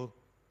able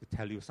to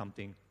tell you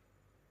something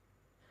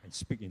and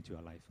speak into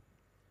your life.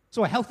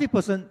 So a healthy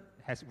person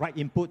has right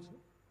input,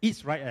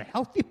 eats right. A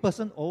healthy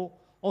person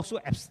also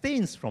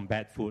abstains from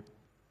bad food.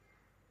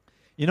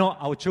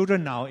 Our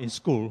children now in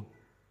school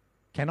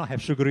cannot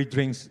have sugary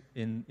drinks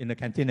in the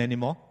canteen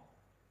anymore.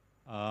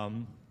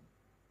 And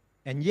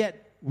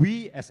yet,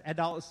 we as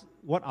adults,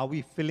 what are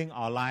we filling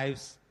our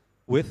lives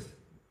with?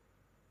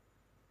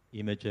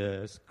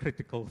 Images,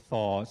 critical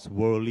thoughts,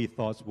 worldly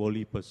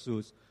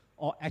pursuits,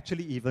 or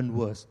actually even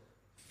worse,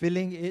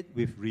 filling it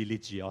with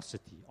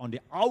religiosity. On the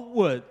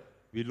outward,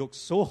 we look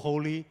so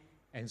holy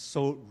and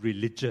so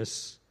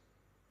religious,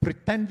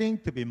 pretending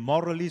to be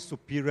morally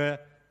superior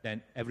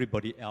than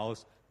everybody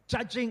else,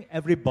 judging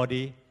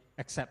everybody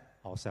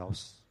except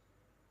ourselves.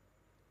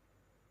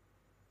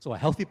 So a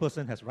healthy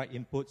person has right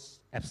inputs,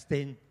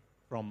 abstain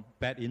from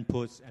bad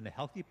inputs, and a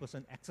healthy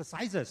person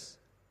exercises.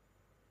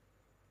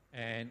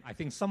 And I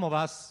think some of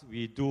us,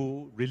 we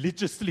do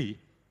religiously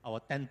our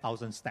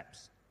 10,000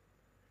 steps.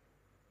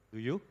 Do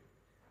you?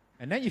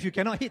 And then if you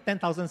cannot hit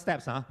 10,000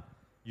 steps,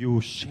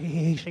 you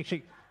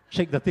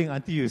shake the thing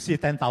until you see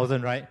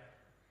 10,000, right?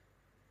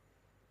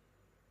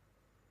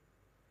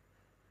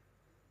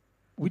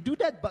 We do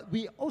that, but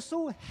we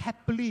also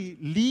happily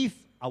leave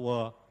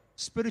our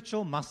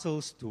spiritual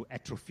muscles to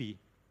atrophy.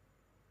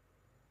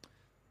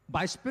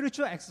 By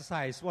spiritual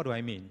exercise, what do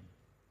I mean?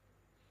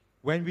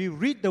 When we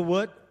read the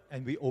word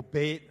and we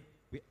obey it,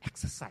 we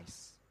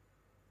exercise.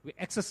 We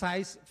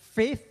exercise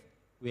faith,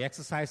 we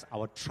exercise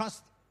our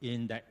trust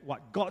in that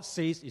what God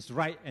says is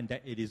right and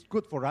that it is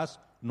good for us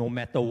no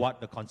matter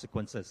what the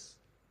consequences.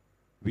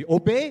 We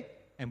obey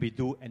and we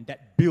do, and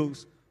that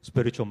builds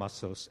spiritual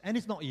muscles. And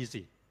it's not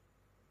easy.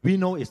 We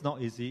know it's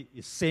not easy.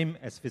 It's same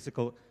as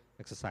physical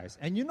exercise.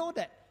 And you know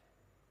that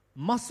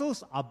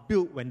muscles are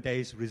built when there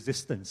is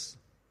resistance.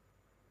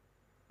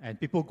 And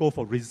people go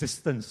for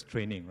resistance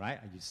training, right?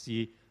 And you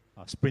see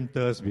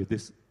sprinters with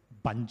this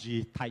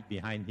bungee tied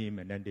behind him,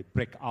 and then they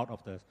break out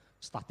of the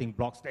starting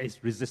blocks. There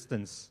is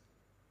resistance.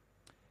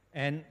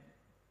 And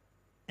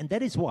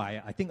that is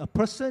why I think a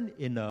person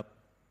in a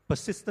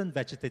persistent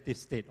vegetative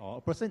state or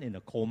a person in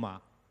a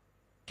coma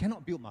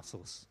cannot build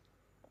muscles.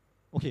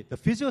 Okay, the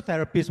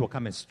physiotherapist will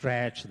come and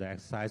stretch the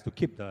exercise to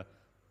keep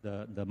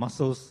the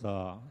muscles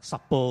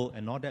supple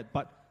and all that,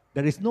 but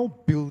there is no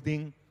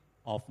building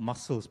of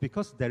muscles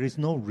because there is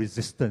no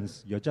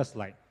resistance. You're just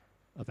like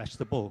a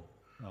vegetable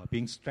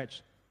being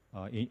stretched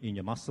in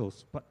your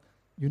muscles. But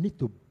you need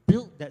to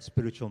build that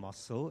spiritual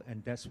muscle,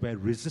 and that's where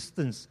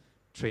resistance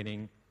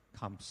training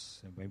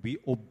comes. And when we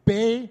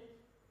obey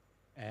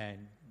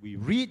and we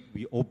read,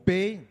 we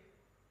obey,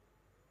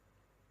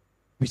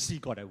 we see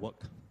God at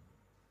work.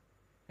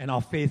 And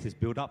our faith is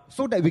built up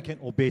so that we can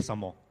obey some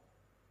more.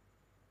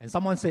 And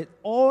someone said,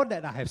 all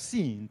that I have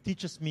seen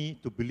teaches me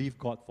to believe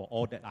God for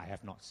all that I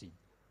have not seen.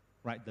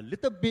 Right? The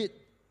little bit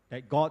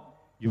that God,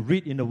 you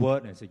read in the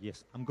Word and say,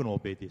 yes, I'm going to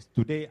obey this.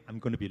 Today, I'm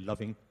going to be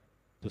loving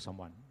to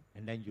someone.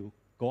 And then you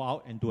go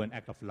out and do an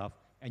act of love,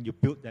 and you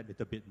build that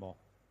little bit more.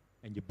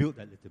 And you build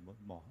that little bit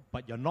more.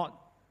 But you're not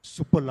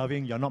super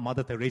loving, you're not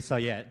Mother Teresa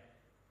yet.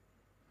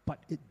 But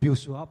it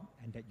builds you up,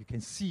 and that you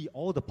can see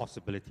all the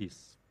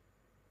possibilities.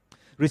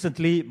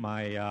 Recently,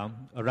 a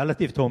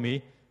relative told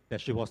me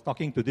that she was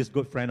talking to this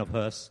good friend of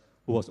hers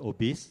who was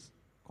obese,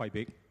 quite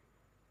big.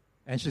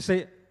 And she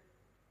said,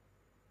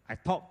 I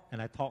talk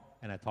and I talk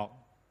and I talk.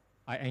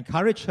 I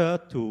encourage her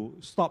to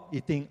stop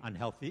eating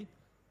unhealthy.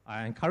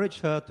 I encourage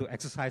her to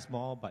exercise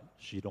more, but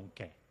she don't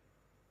care.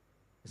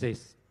 She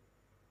says,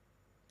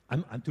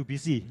 I'm too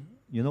busy.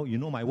 You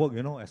know my work,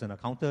 as an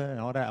accountant and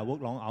all that. I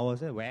work long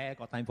hours. Where I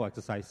got time for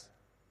exercise?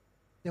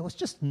 There was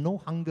just no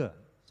hunger.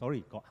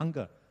 Sorry, got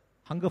hunger.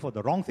 Hunger for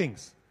the wrong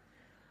things.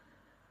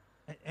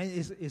 And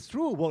it's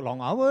true, work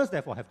long hours,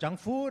 therefore have junk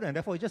food, and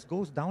therefore it just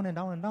goes down and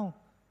down and down.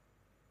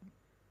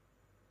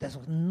 There's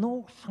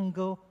no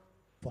hunger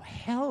for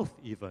health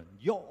even.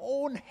 Your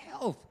own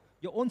health,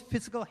 your own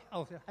physical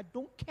health. I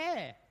don't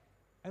care.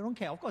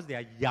 Of course, they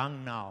are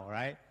young now,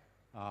 right?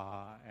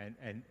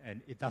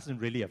 And it doesn't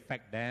really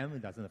affect them.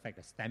 It doesn't affect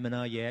the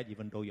stamina yet,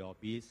 even though you're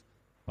obese.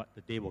 But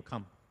the day will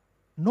come.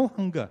 No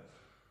hunger.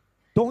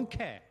 Don't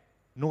care.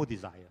 No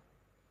desire.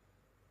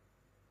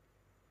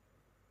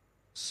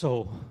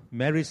 So,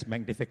 Mary's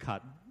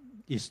Magnificat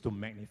is to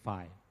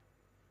magnify.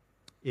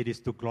 It is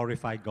to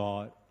glorify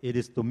God. It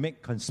is to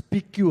make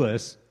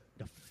conspicuous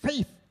the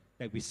faith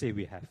that we say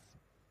we have.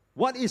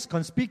 What is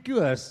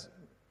conspicuous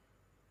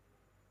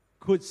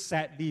could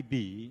sadly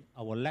be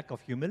our lack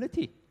of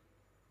humility,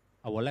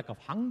 our lack of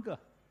hunger,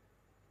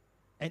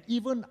 and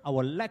even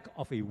our lack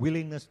of a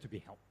willingness to be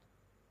helped.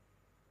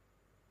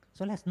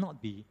 So let's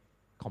not be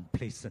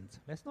complacent.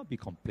 Let's not be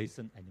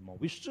complacent anymore.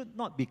 We should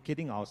not be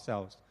kidding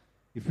ourselves.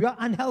 If we are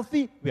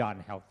unhealthy, we are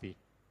unhealthy.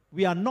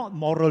 We are not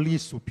morally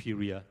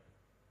superior.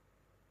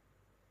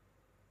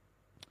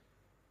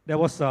 There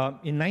was,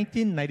 in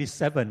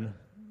 1997,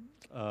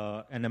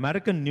 an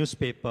American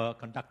newspaper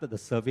conducted a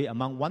survey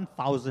among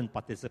 1,000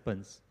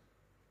 participants.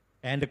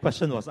 And the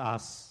question was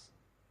asked,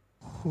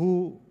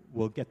 who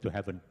will get to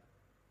heaven?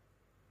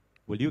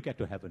 Will you get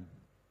to heaven?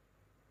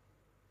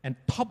 And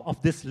top of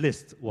this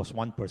list was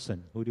one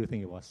person. Who do you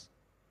think it was?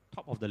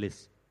 Top of the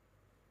list.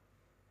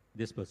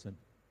 This person.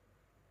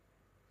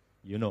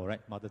 You know, right?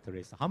 Mother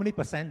Teresa. How many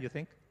percent do you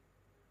think?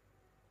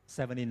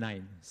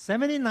 79.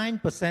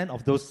 79%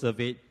 of those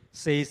surveyed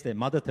says that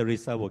Mother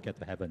Teresa will get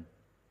to heaven.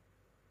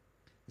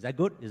 Is that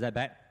good? Is that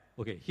bad?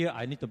 Okay, here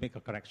I need to make a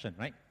correction,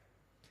 right?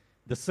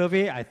 The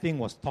survey, I think,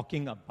 was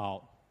talking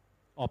about,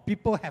 or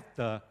people have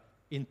the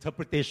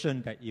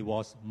interpretation that it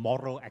was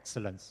moral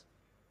excellence,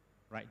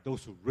 right?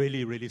 Those who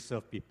really, really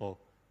serve people,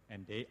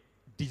 and they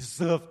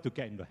deserve to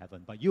get into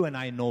heaven. But you and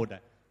I know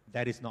that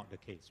that is not the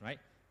case, right?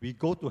 We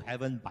go to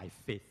heaven by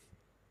faith.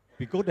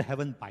 We go to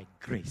heaven by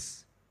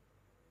grace.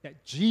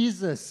 That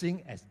Jesus,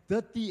 seeing as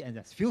dirty and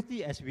as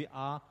filthy as we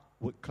are,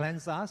 would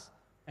cleanse us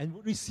and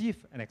would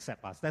receive and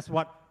accept us. That's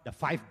what the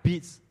 5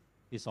 beats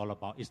is all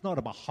about. It's not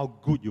about how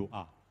good you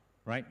are,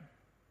 right?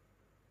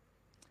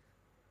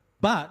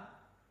 But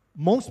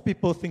most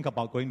people think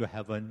about going to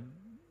heaven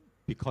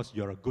because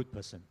you're a good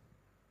person.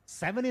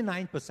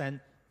 79%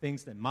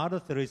 thinks that Mother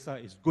Teresa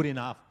is good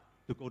enough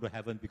to go to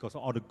heaven because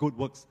of all the good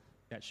works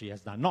that she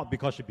has done, not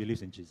because she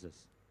believes in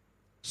Jesus.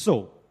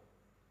 So,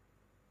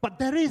 but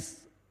there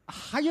is a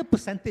higher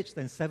percentage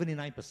than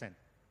 79%.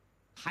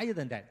 Higher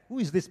than that. Who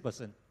is this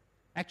person?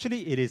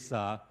 Actually, it is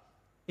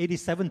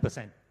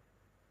 87%.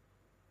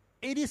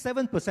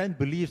 87%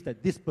 believes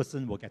that this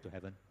person will get to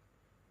heaven.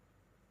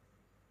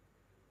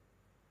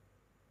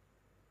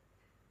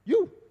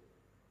 You.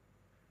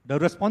 The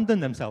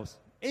respondent themselves.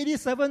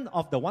 87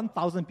 of the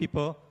 1,000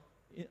 people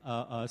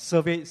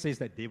surveyed says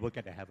that they will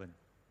get to heaven.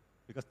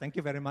 Because thank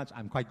you very much,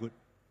 I'm quite good.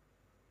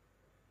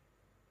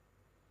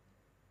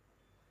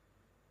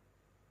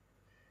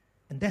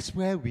 And that's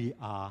where we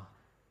are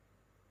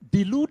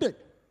deluded.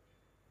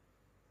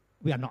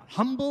 We are not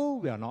humble.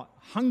 We are not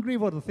hungry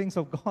for the things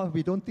of God.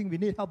 We don't think we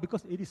need help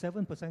because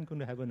 87% go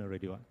to heaven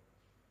already. Right?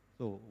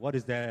 So what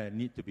is there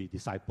need to be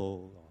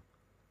disciple or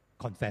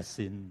confess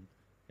sin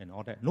and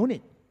all that? No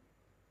need.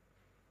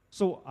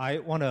 So I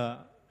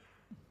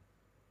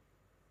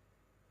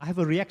have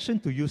a reaction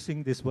to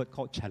using this word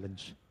called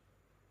challenge.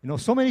 You know,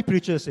 so many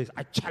preachers say,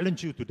 I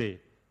challenge you today.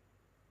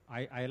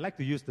 I like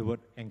to use the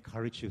word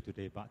encourage you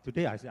today, but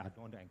today I say I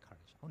don't want to encourage.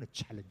 I want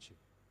to challenge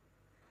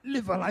you.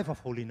 Live a life of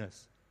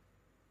holiness.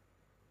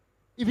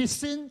 If it's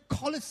sin,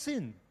 call it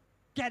sin.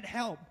 Get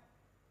help.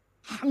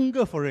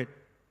 Hunger for it.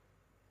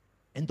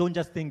 And don't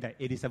just think that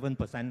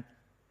 87%,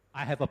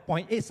 I have a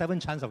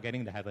 0.87 chance of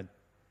getting to heaven.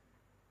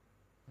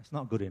 That's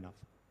not good enough.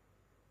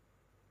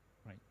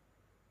 Right?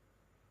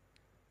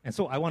 And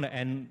so I want to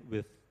end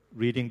with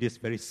reading this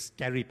very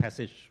scary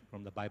passage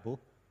from the Bible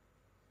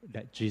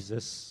that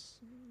Jesus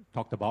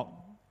talked about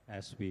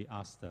as we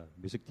ask the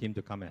music team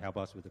to come and help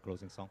us with the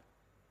closing song.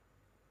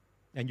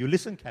 And you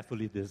listen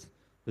carefully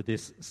to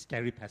this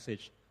scary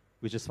passage,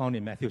 which is found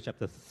in Matthew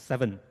chapter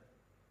 7.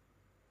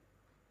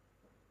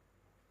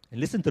 And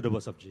listen to the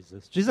words of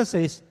Jesus. Jesus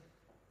says,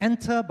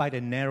 enter by the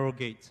narrow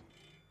gate,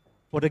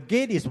 for the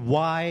gate is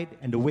wide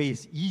and the way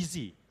is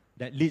easy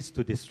that leads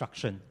to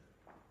destruction.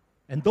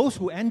 And those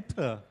who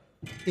enter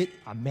it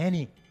are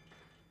many.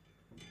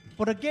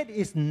 For the gate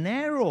is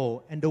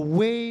narrow and the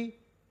way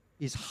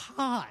is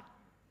hard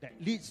that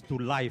leads to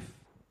life,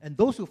 and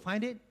those who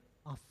find it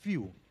are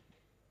few.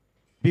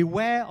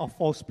 Beware of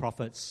false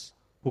prophets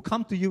who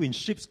come to you in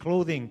sheep's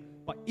clothing,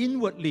 but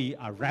inwardly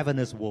are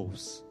ravenous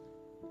wolves.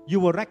 You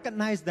will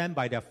recognize them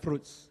by their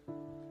fruits.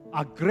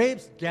 Are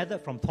grapes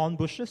gathered from thorn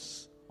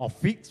bushes, or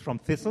figs from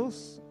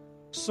thistles?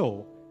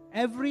 So,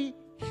 every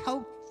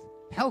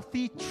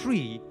healthy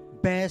tree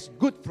bears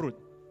good fruit,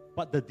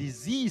 but the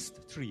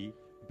diseased tree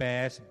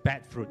bears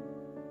bad fruit.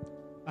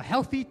 A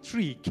healthy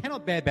tree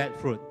cannot bear bad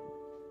fruit,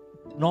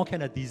 nor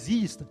can a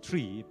diseased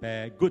tree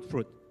bear good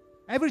fruit.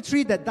 Every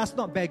tree that does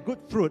not bear good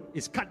fruit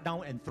is cut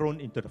down and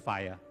thrown into the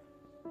fire.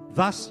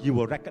 Thus you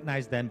will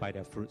recognize them by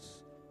their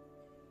fruits.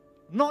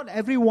 Not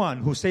everyone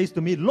who says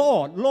to me,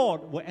 Lord,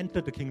 Lord, will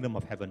enter the kingdom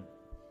of heaven.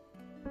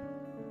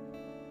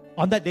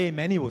 On that day,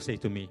 many will say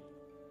to me,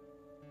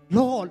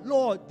 Lord,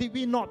 Lord, did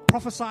we not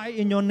prophesy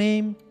in your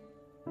name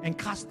and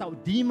cast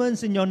out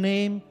demons in your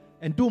name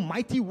and do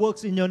mighty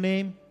works in your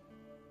name?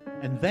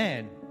 And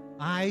then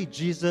I,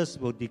 Jesus,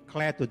 will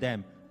declare to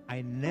them,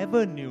 I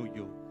never knew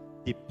you.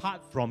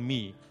 Depart from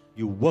me,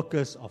 you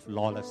workers of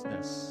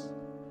lawlessness.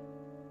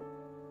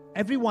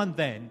 Everyone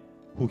then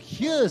who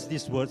hears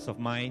these words of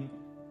mine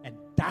and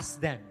does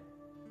them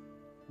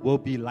will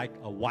be like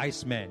a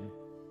wise man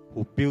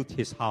who built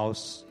his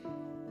house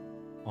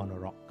on a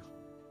rock.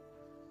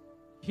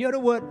 Hear the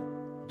word,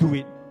 do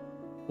it,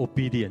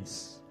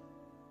 obedience.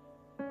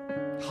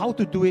 How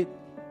to do it?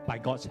 By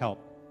God's help,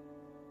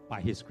 by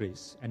His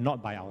grace, and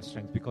not by our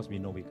strength, because we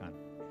know we can't.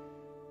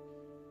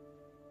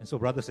 And so,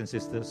 brothers and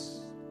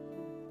sisters,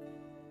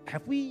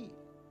 have we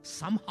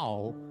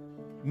somehow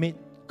made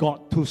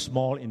God too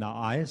small in our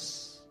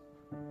eyes?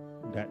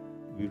 That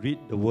we read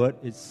the word,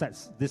 it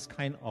sets this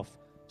kind of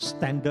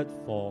standard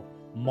for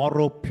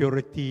moral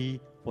purity,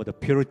 for the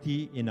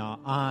purity in our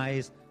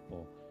eyes,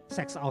 for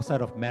sex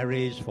outside of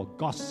marriage, for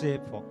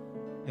gossip,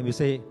 and we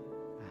say,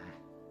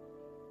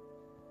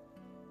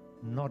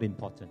 not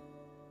important.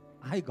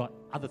 I got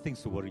other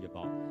things to worry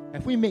about.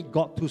 Have we made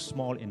God too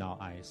small in our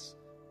eyes?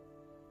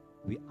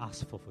 We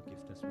ask for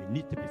forgiveness. We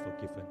need to be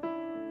forgiven.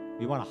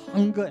 We want to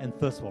hunger and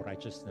thirst for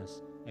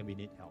righteousness, and we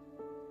need help.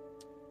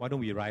 Why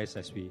don't we rise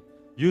as we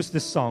use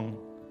this song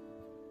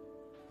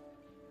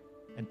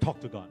and talk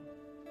to God?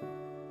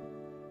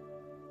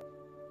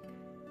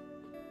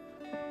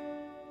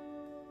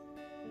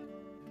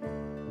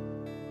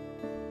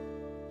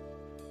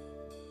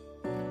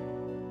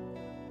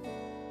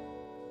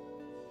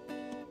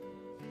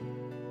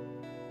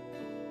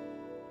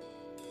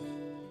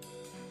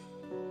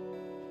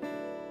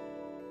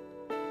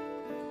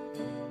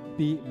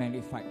 Be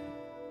magnified.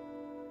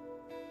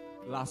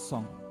 Last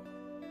song.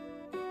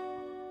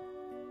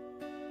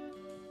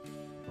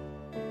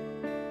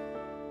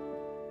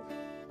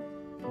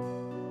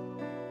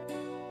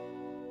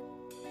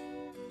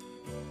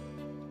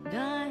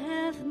 I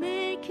have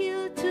made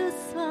you to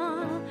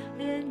smile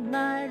in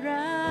my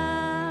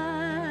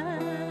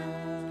wrath,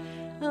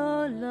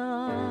 oh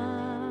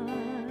Lord,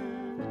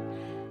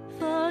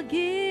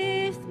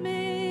 forgive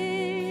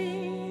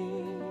me.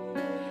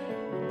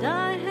 And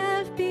I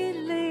have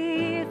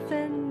believed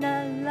in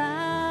a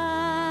lie.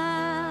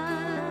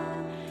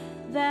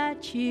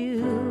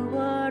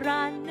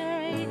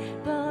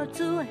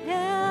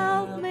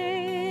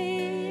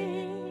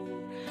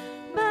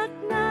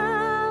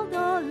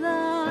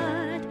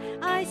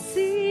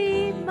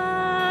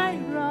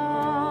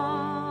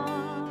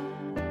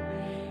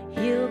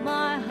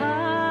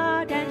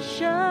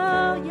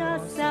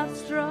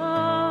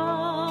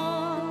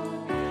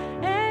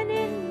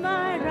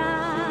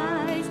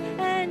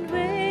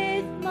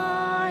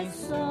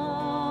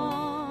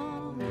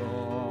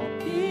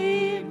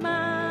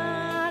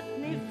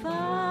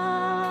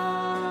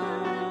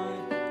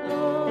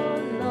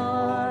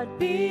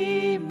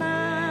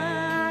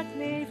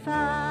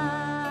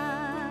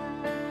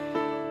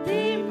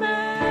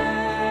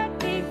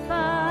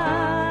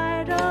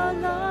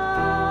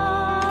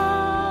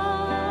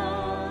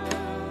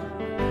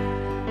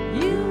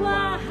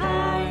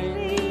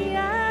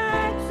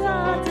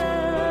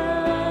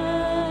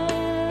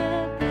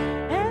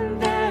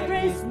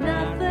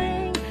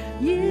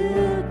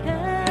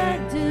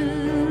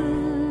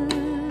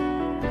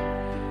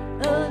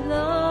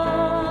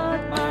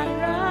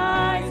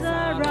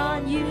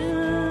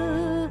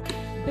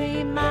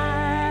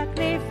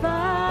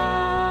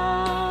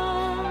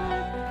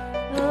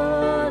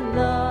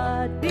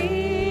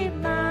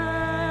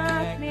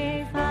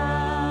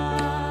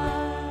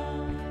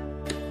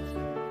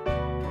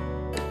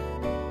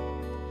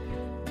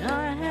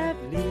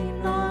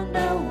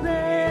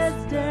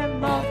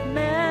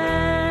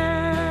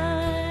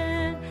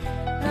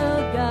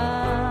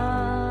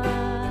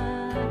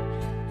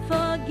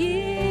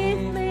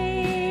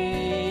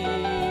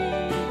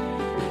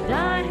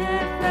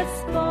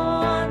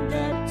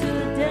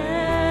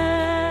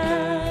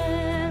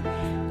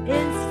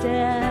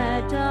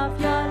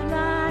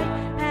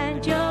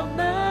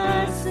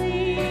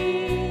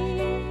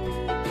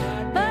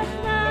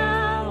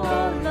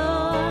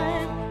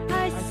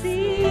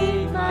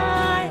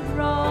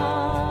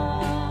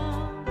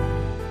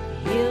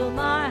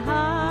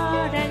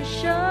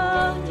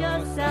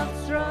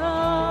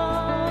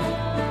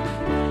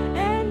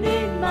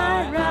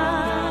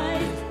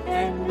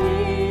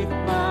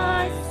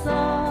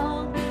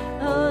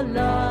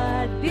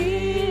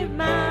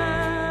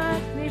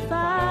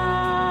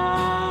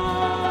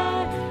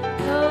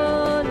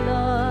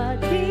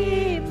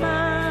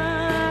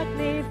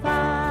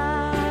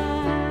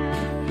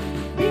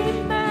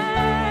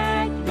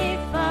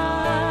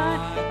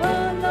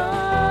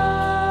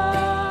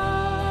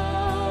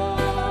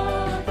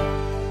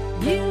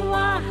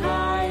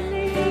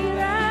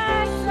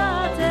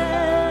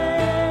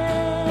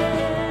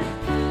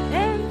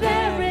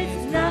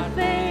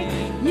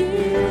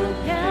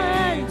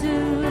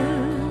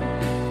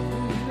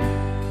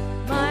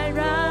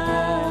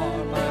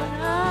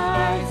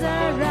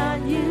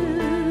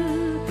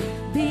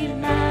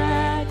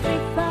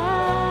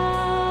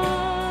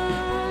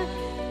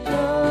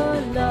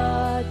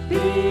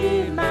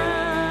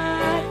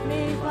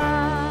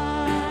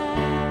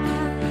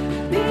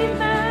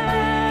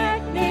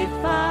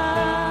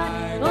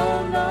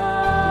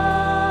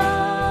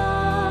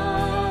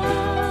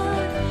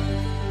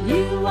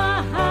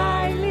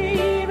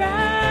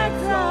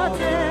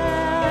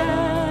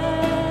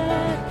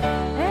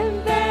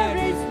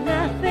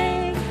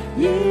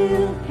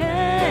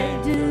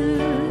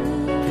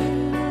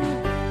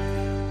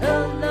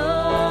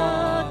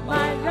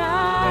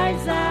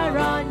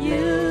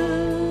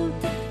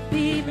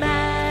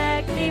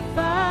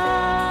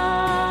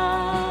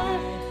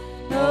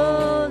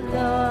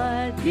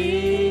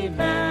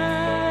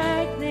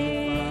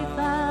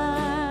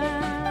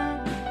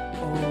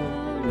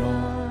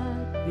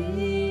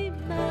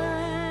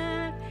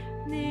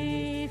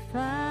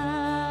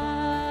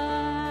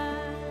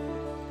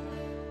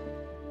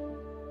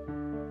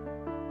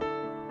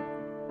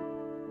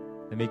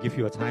 may give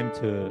you a time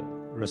to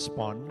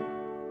respond.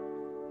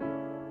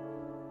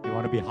 You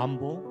want to be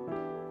humble,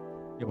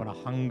 you want to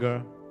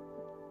hunger,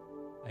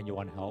 and you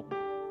want help.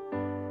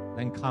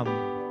 Then come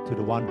to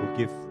the one who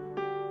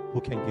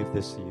can give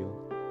this to you.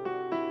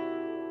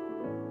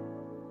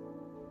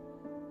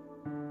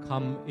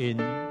 Come in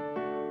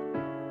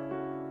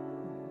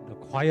the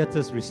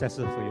quietest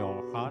recesses of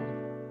your heart.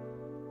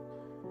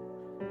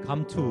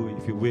 Come to,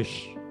 if you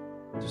wish,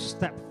 to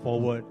step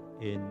forward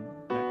in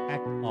an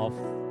act of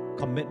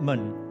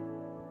commitment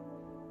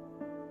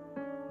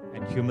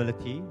and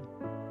humility,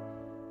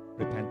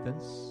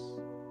 repentance.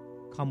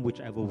 Come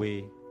whichever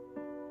way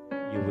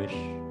you wish.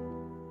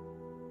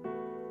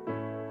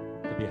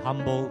 To be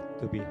humble,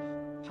 to be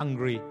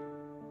hungry,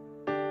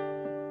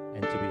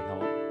 and to be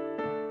helped.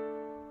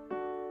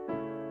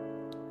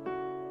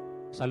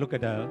 So I look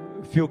at a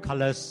few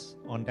colors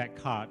on that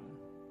card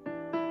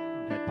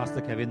that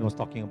Pastor Kevin was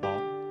talking about.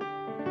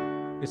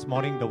 This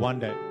morning, the one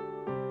that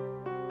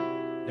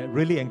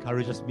really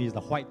encourages me is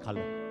the white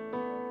color.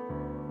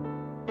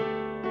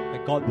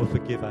 That God will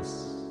forgive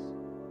us.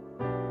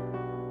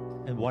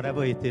 And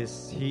whatever it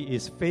is, He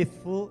is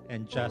faithful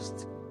and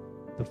just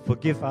to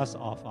forgive us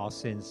of our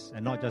sins.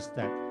 And not just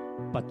that,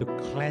 but to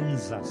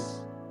cleanse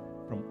us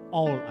from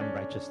all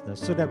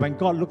unrighteousness. So that when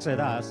God looks at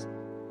us,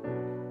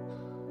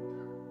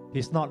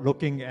 He's not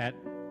looking at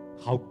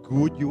how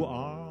good you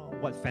are,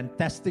 what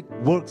fantastic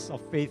works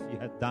of faith you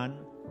have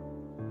done,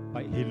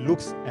 but He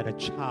looks at a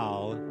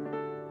child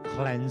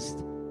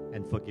cleansed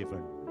and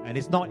forgiven. And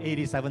it's not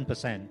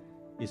 87%,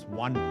 it's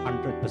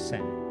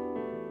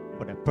 100%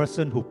 for the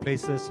person who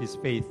places his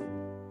faith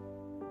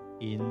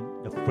in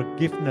the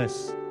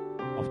forgiveness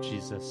of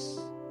Jesus.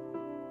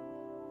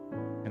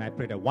 And I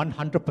pray that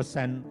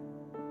 100%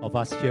 of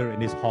us here in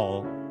this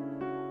hall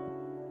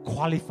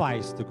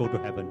qualifies to go to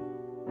heaven.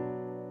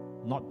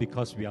 Not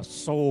because we are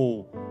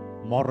so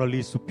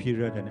morally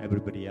superior than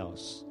everybody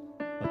else,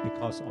 but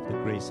because of the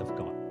grace of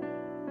God.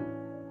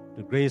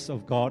 The grace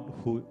of God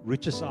who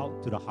reaches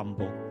out to the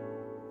humble,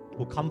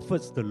 who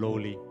comforts the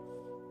lowly,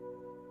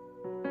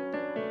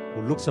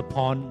 who looks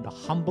upon the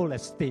humble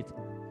estate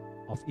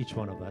of each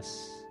one of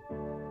us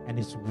and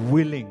is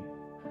willing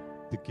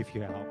to give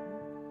you help.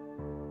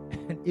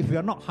 And if you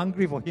are not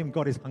hungry for Him,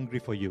 God is hungry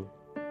for you.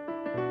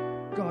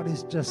 God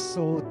is just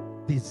so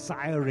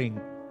desiring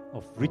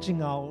of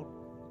reaching out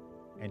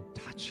and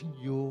touching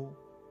you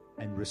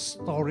and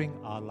restoring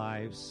our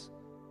lives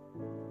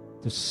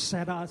to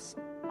set us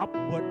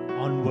upward,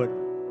 onward,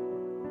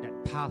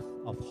 that path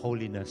of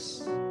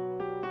holiness,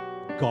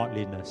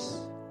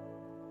 godliness.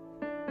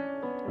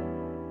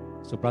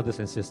 So brothers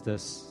and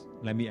sisters,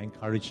 let me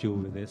encourage you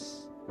with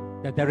this,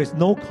 that there is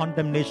no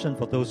condemnation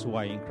for those who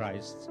are in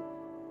Christ,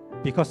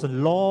 because the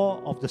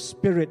law of the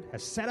Spirit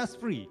has set us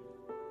free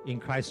in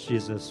Christ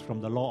Jesus from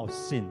the law of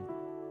sin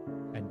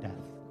and death.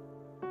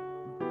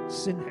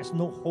 Sin has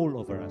no hold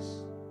over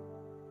us,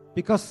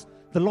 because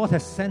the Lord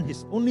has sent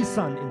His only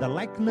Son in the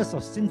likeness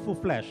of sinful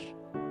flesh,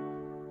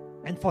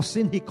 and for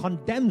sin He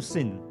condemned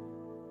sin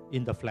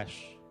in the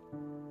flesh,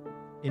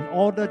 in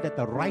order that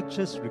the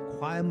righteous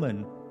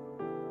requirement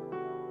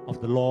of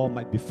the law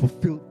might be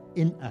fulfilled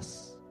in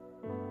us,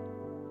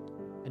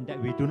 and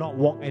that we do not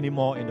walk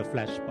anymore in the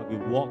flesh, but we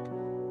walk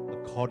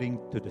according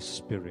to the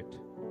Spirit.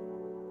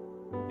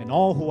 And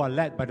all who are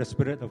led by the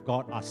Spirit of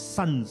God are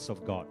sons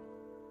of God.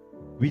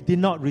 We did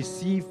not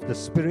receive the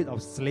spirit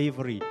of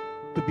slavery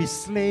to be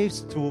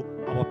slaves to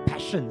our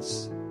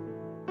passions,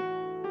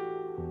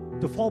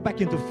 to fall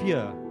back into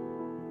fear,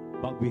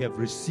 but we have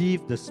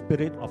received the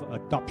spirit of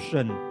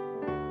adoption,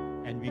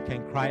 and we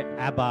can cry,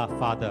 Abba,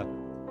 Father.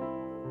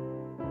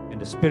 And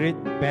the Spirit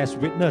bears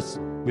witness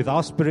with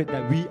our spirit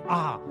that we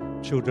are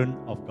children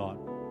of God,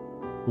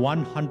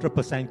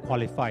 100%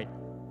 qualified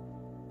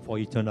for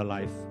eternal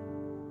life,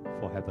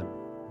 for heaven.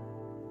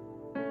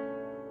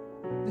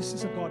 This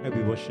is a God that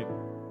we worship.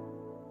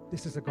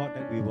 This is a God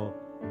that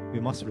we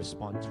must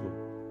respond to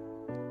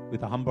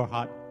with a humble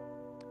heart,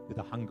 with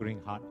a hungering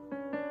heart,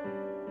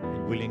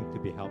 and willing to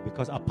be helped.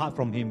 Because apart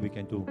from Him, we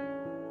can't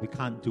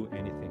do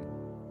anything.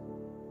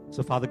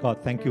 So Father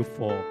God, thank you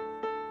for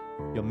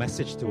your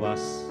message to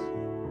us.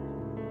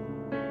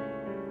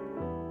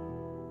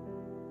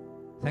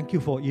 Thank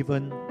you for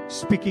even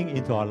speaking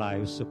into our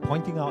lives, so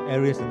pointing out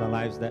areas in our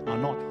lives that are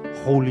not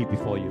holy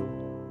before you.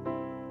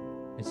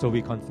 And so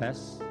we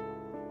confess.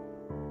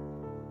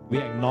 We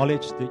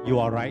acknowledge that you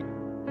are right,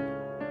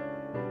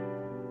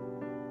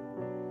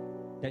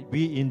 that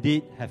we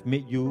indeed have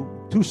made you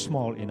too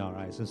small in our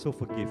eyes, and so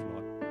forgive,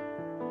 Lord.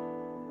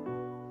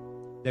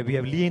 That we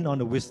have leaned on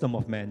the wisdom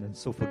of man, and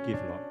so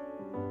forgive, Lord.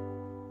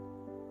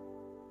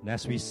 And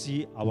as we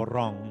see our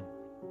wrong,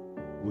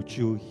 would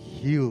you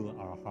heal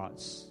our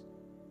hearts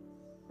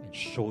and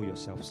show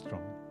yourself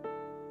strong.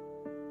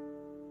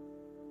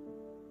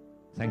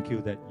 Thank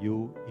you that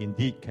you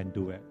indeed can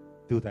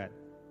do that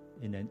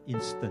in an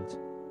instant.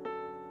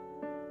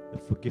 The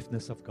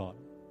forgiveness of God,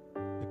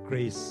 the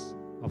grace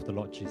of the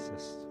Lord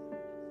Jesus.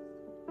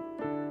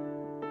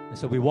 And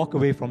so we walk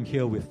away from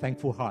here with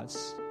thankful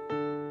hearts,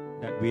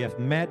 that we have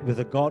met with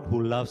a God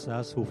who loves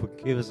us, who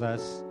forgives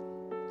us,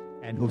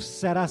 and who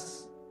set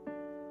us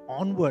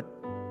onward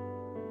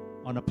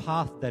on a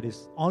path that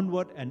is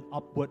onward and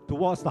upward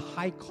towards the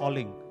high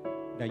calling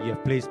that you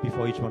have placed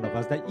before each one of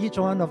us, that each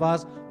one of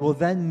us will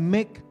then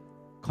make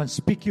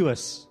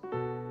conspicuous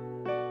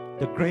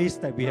the grace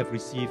that we have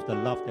received, the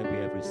love that we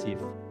have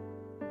received.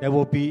 There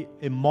will be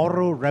a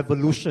moral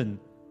revolution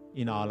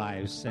in our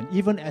lives. And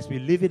even as we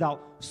live it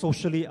out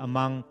socially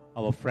among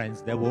our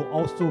friends, there will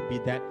also be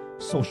that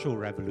social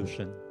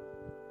revolution.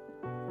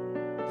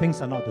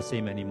 Things are not the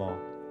same anymore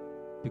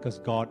because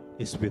God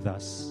is with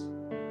us.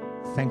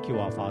 Thank you,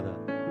 our Father.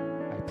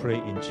 I pray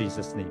in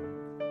Jesus' name.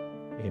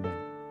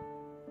 Amen.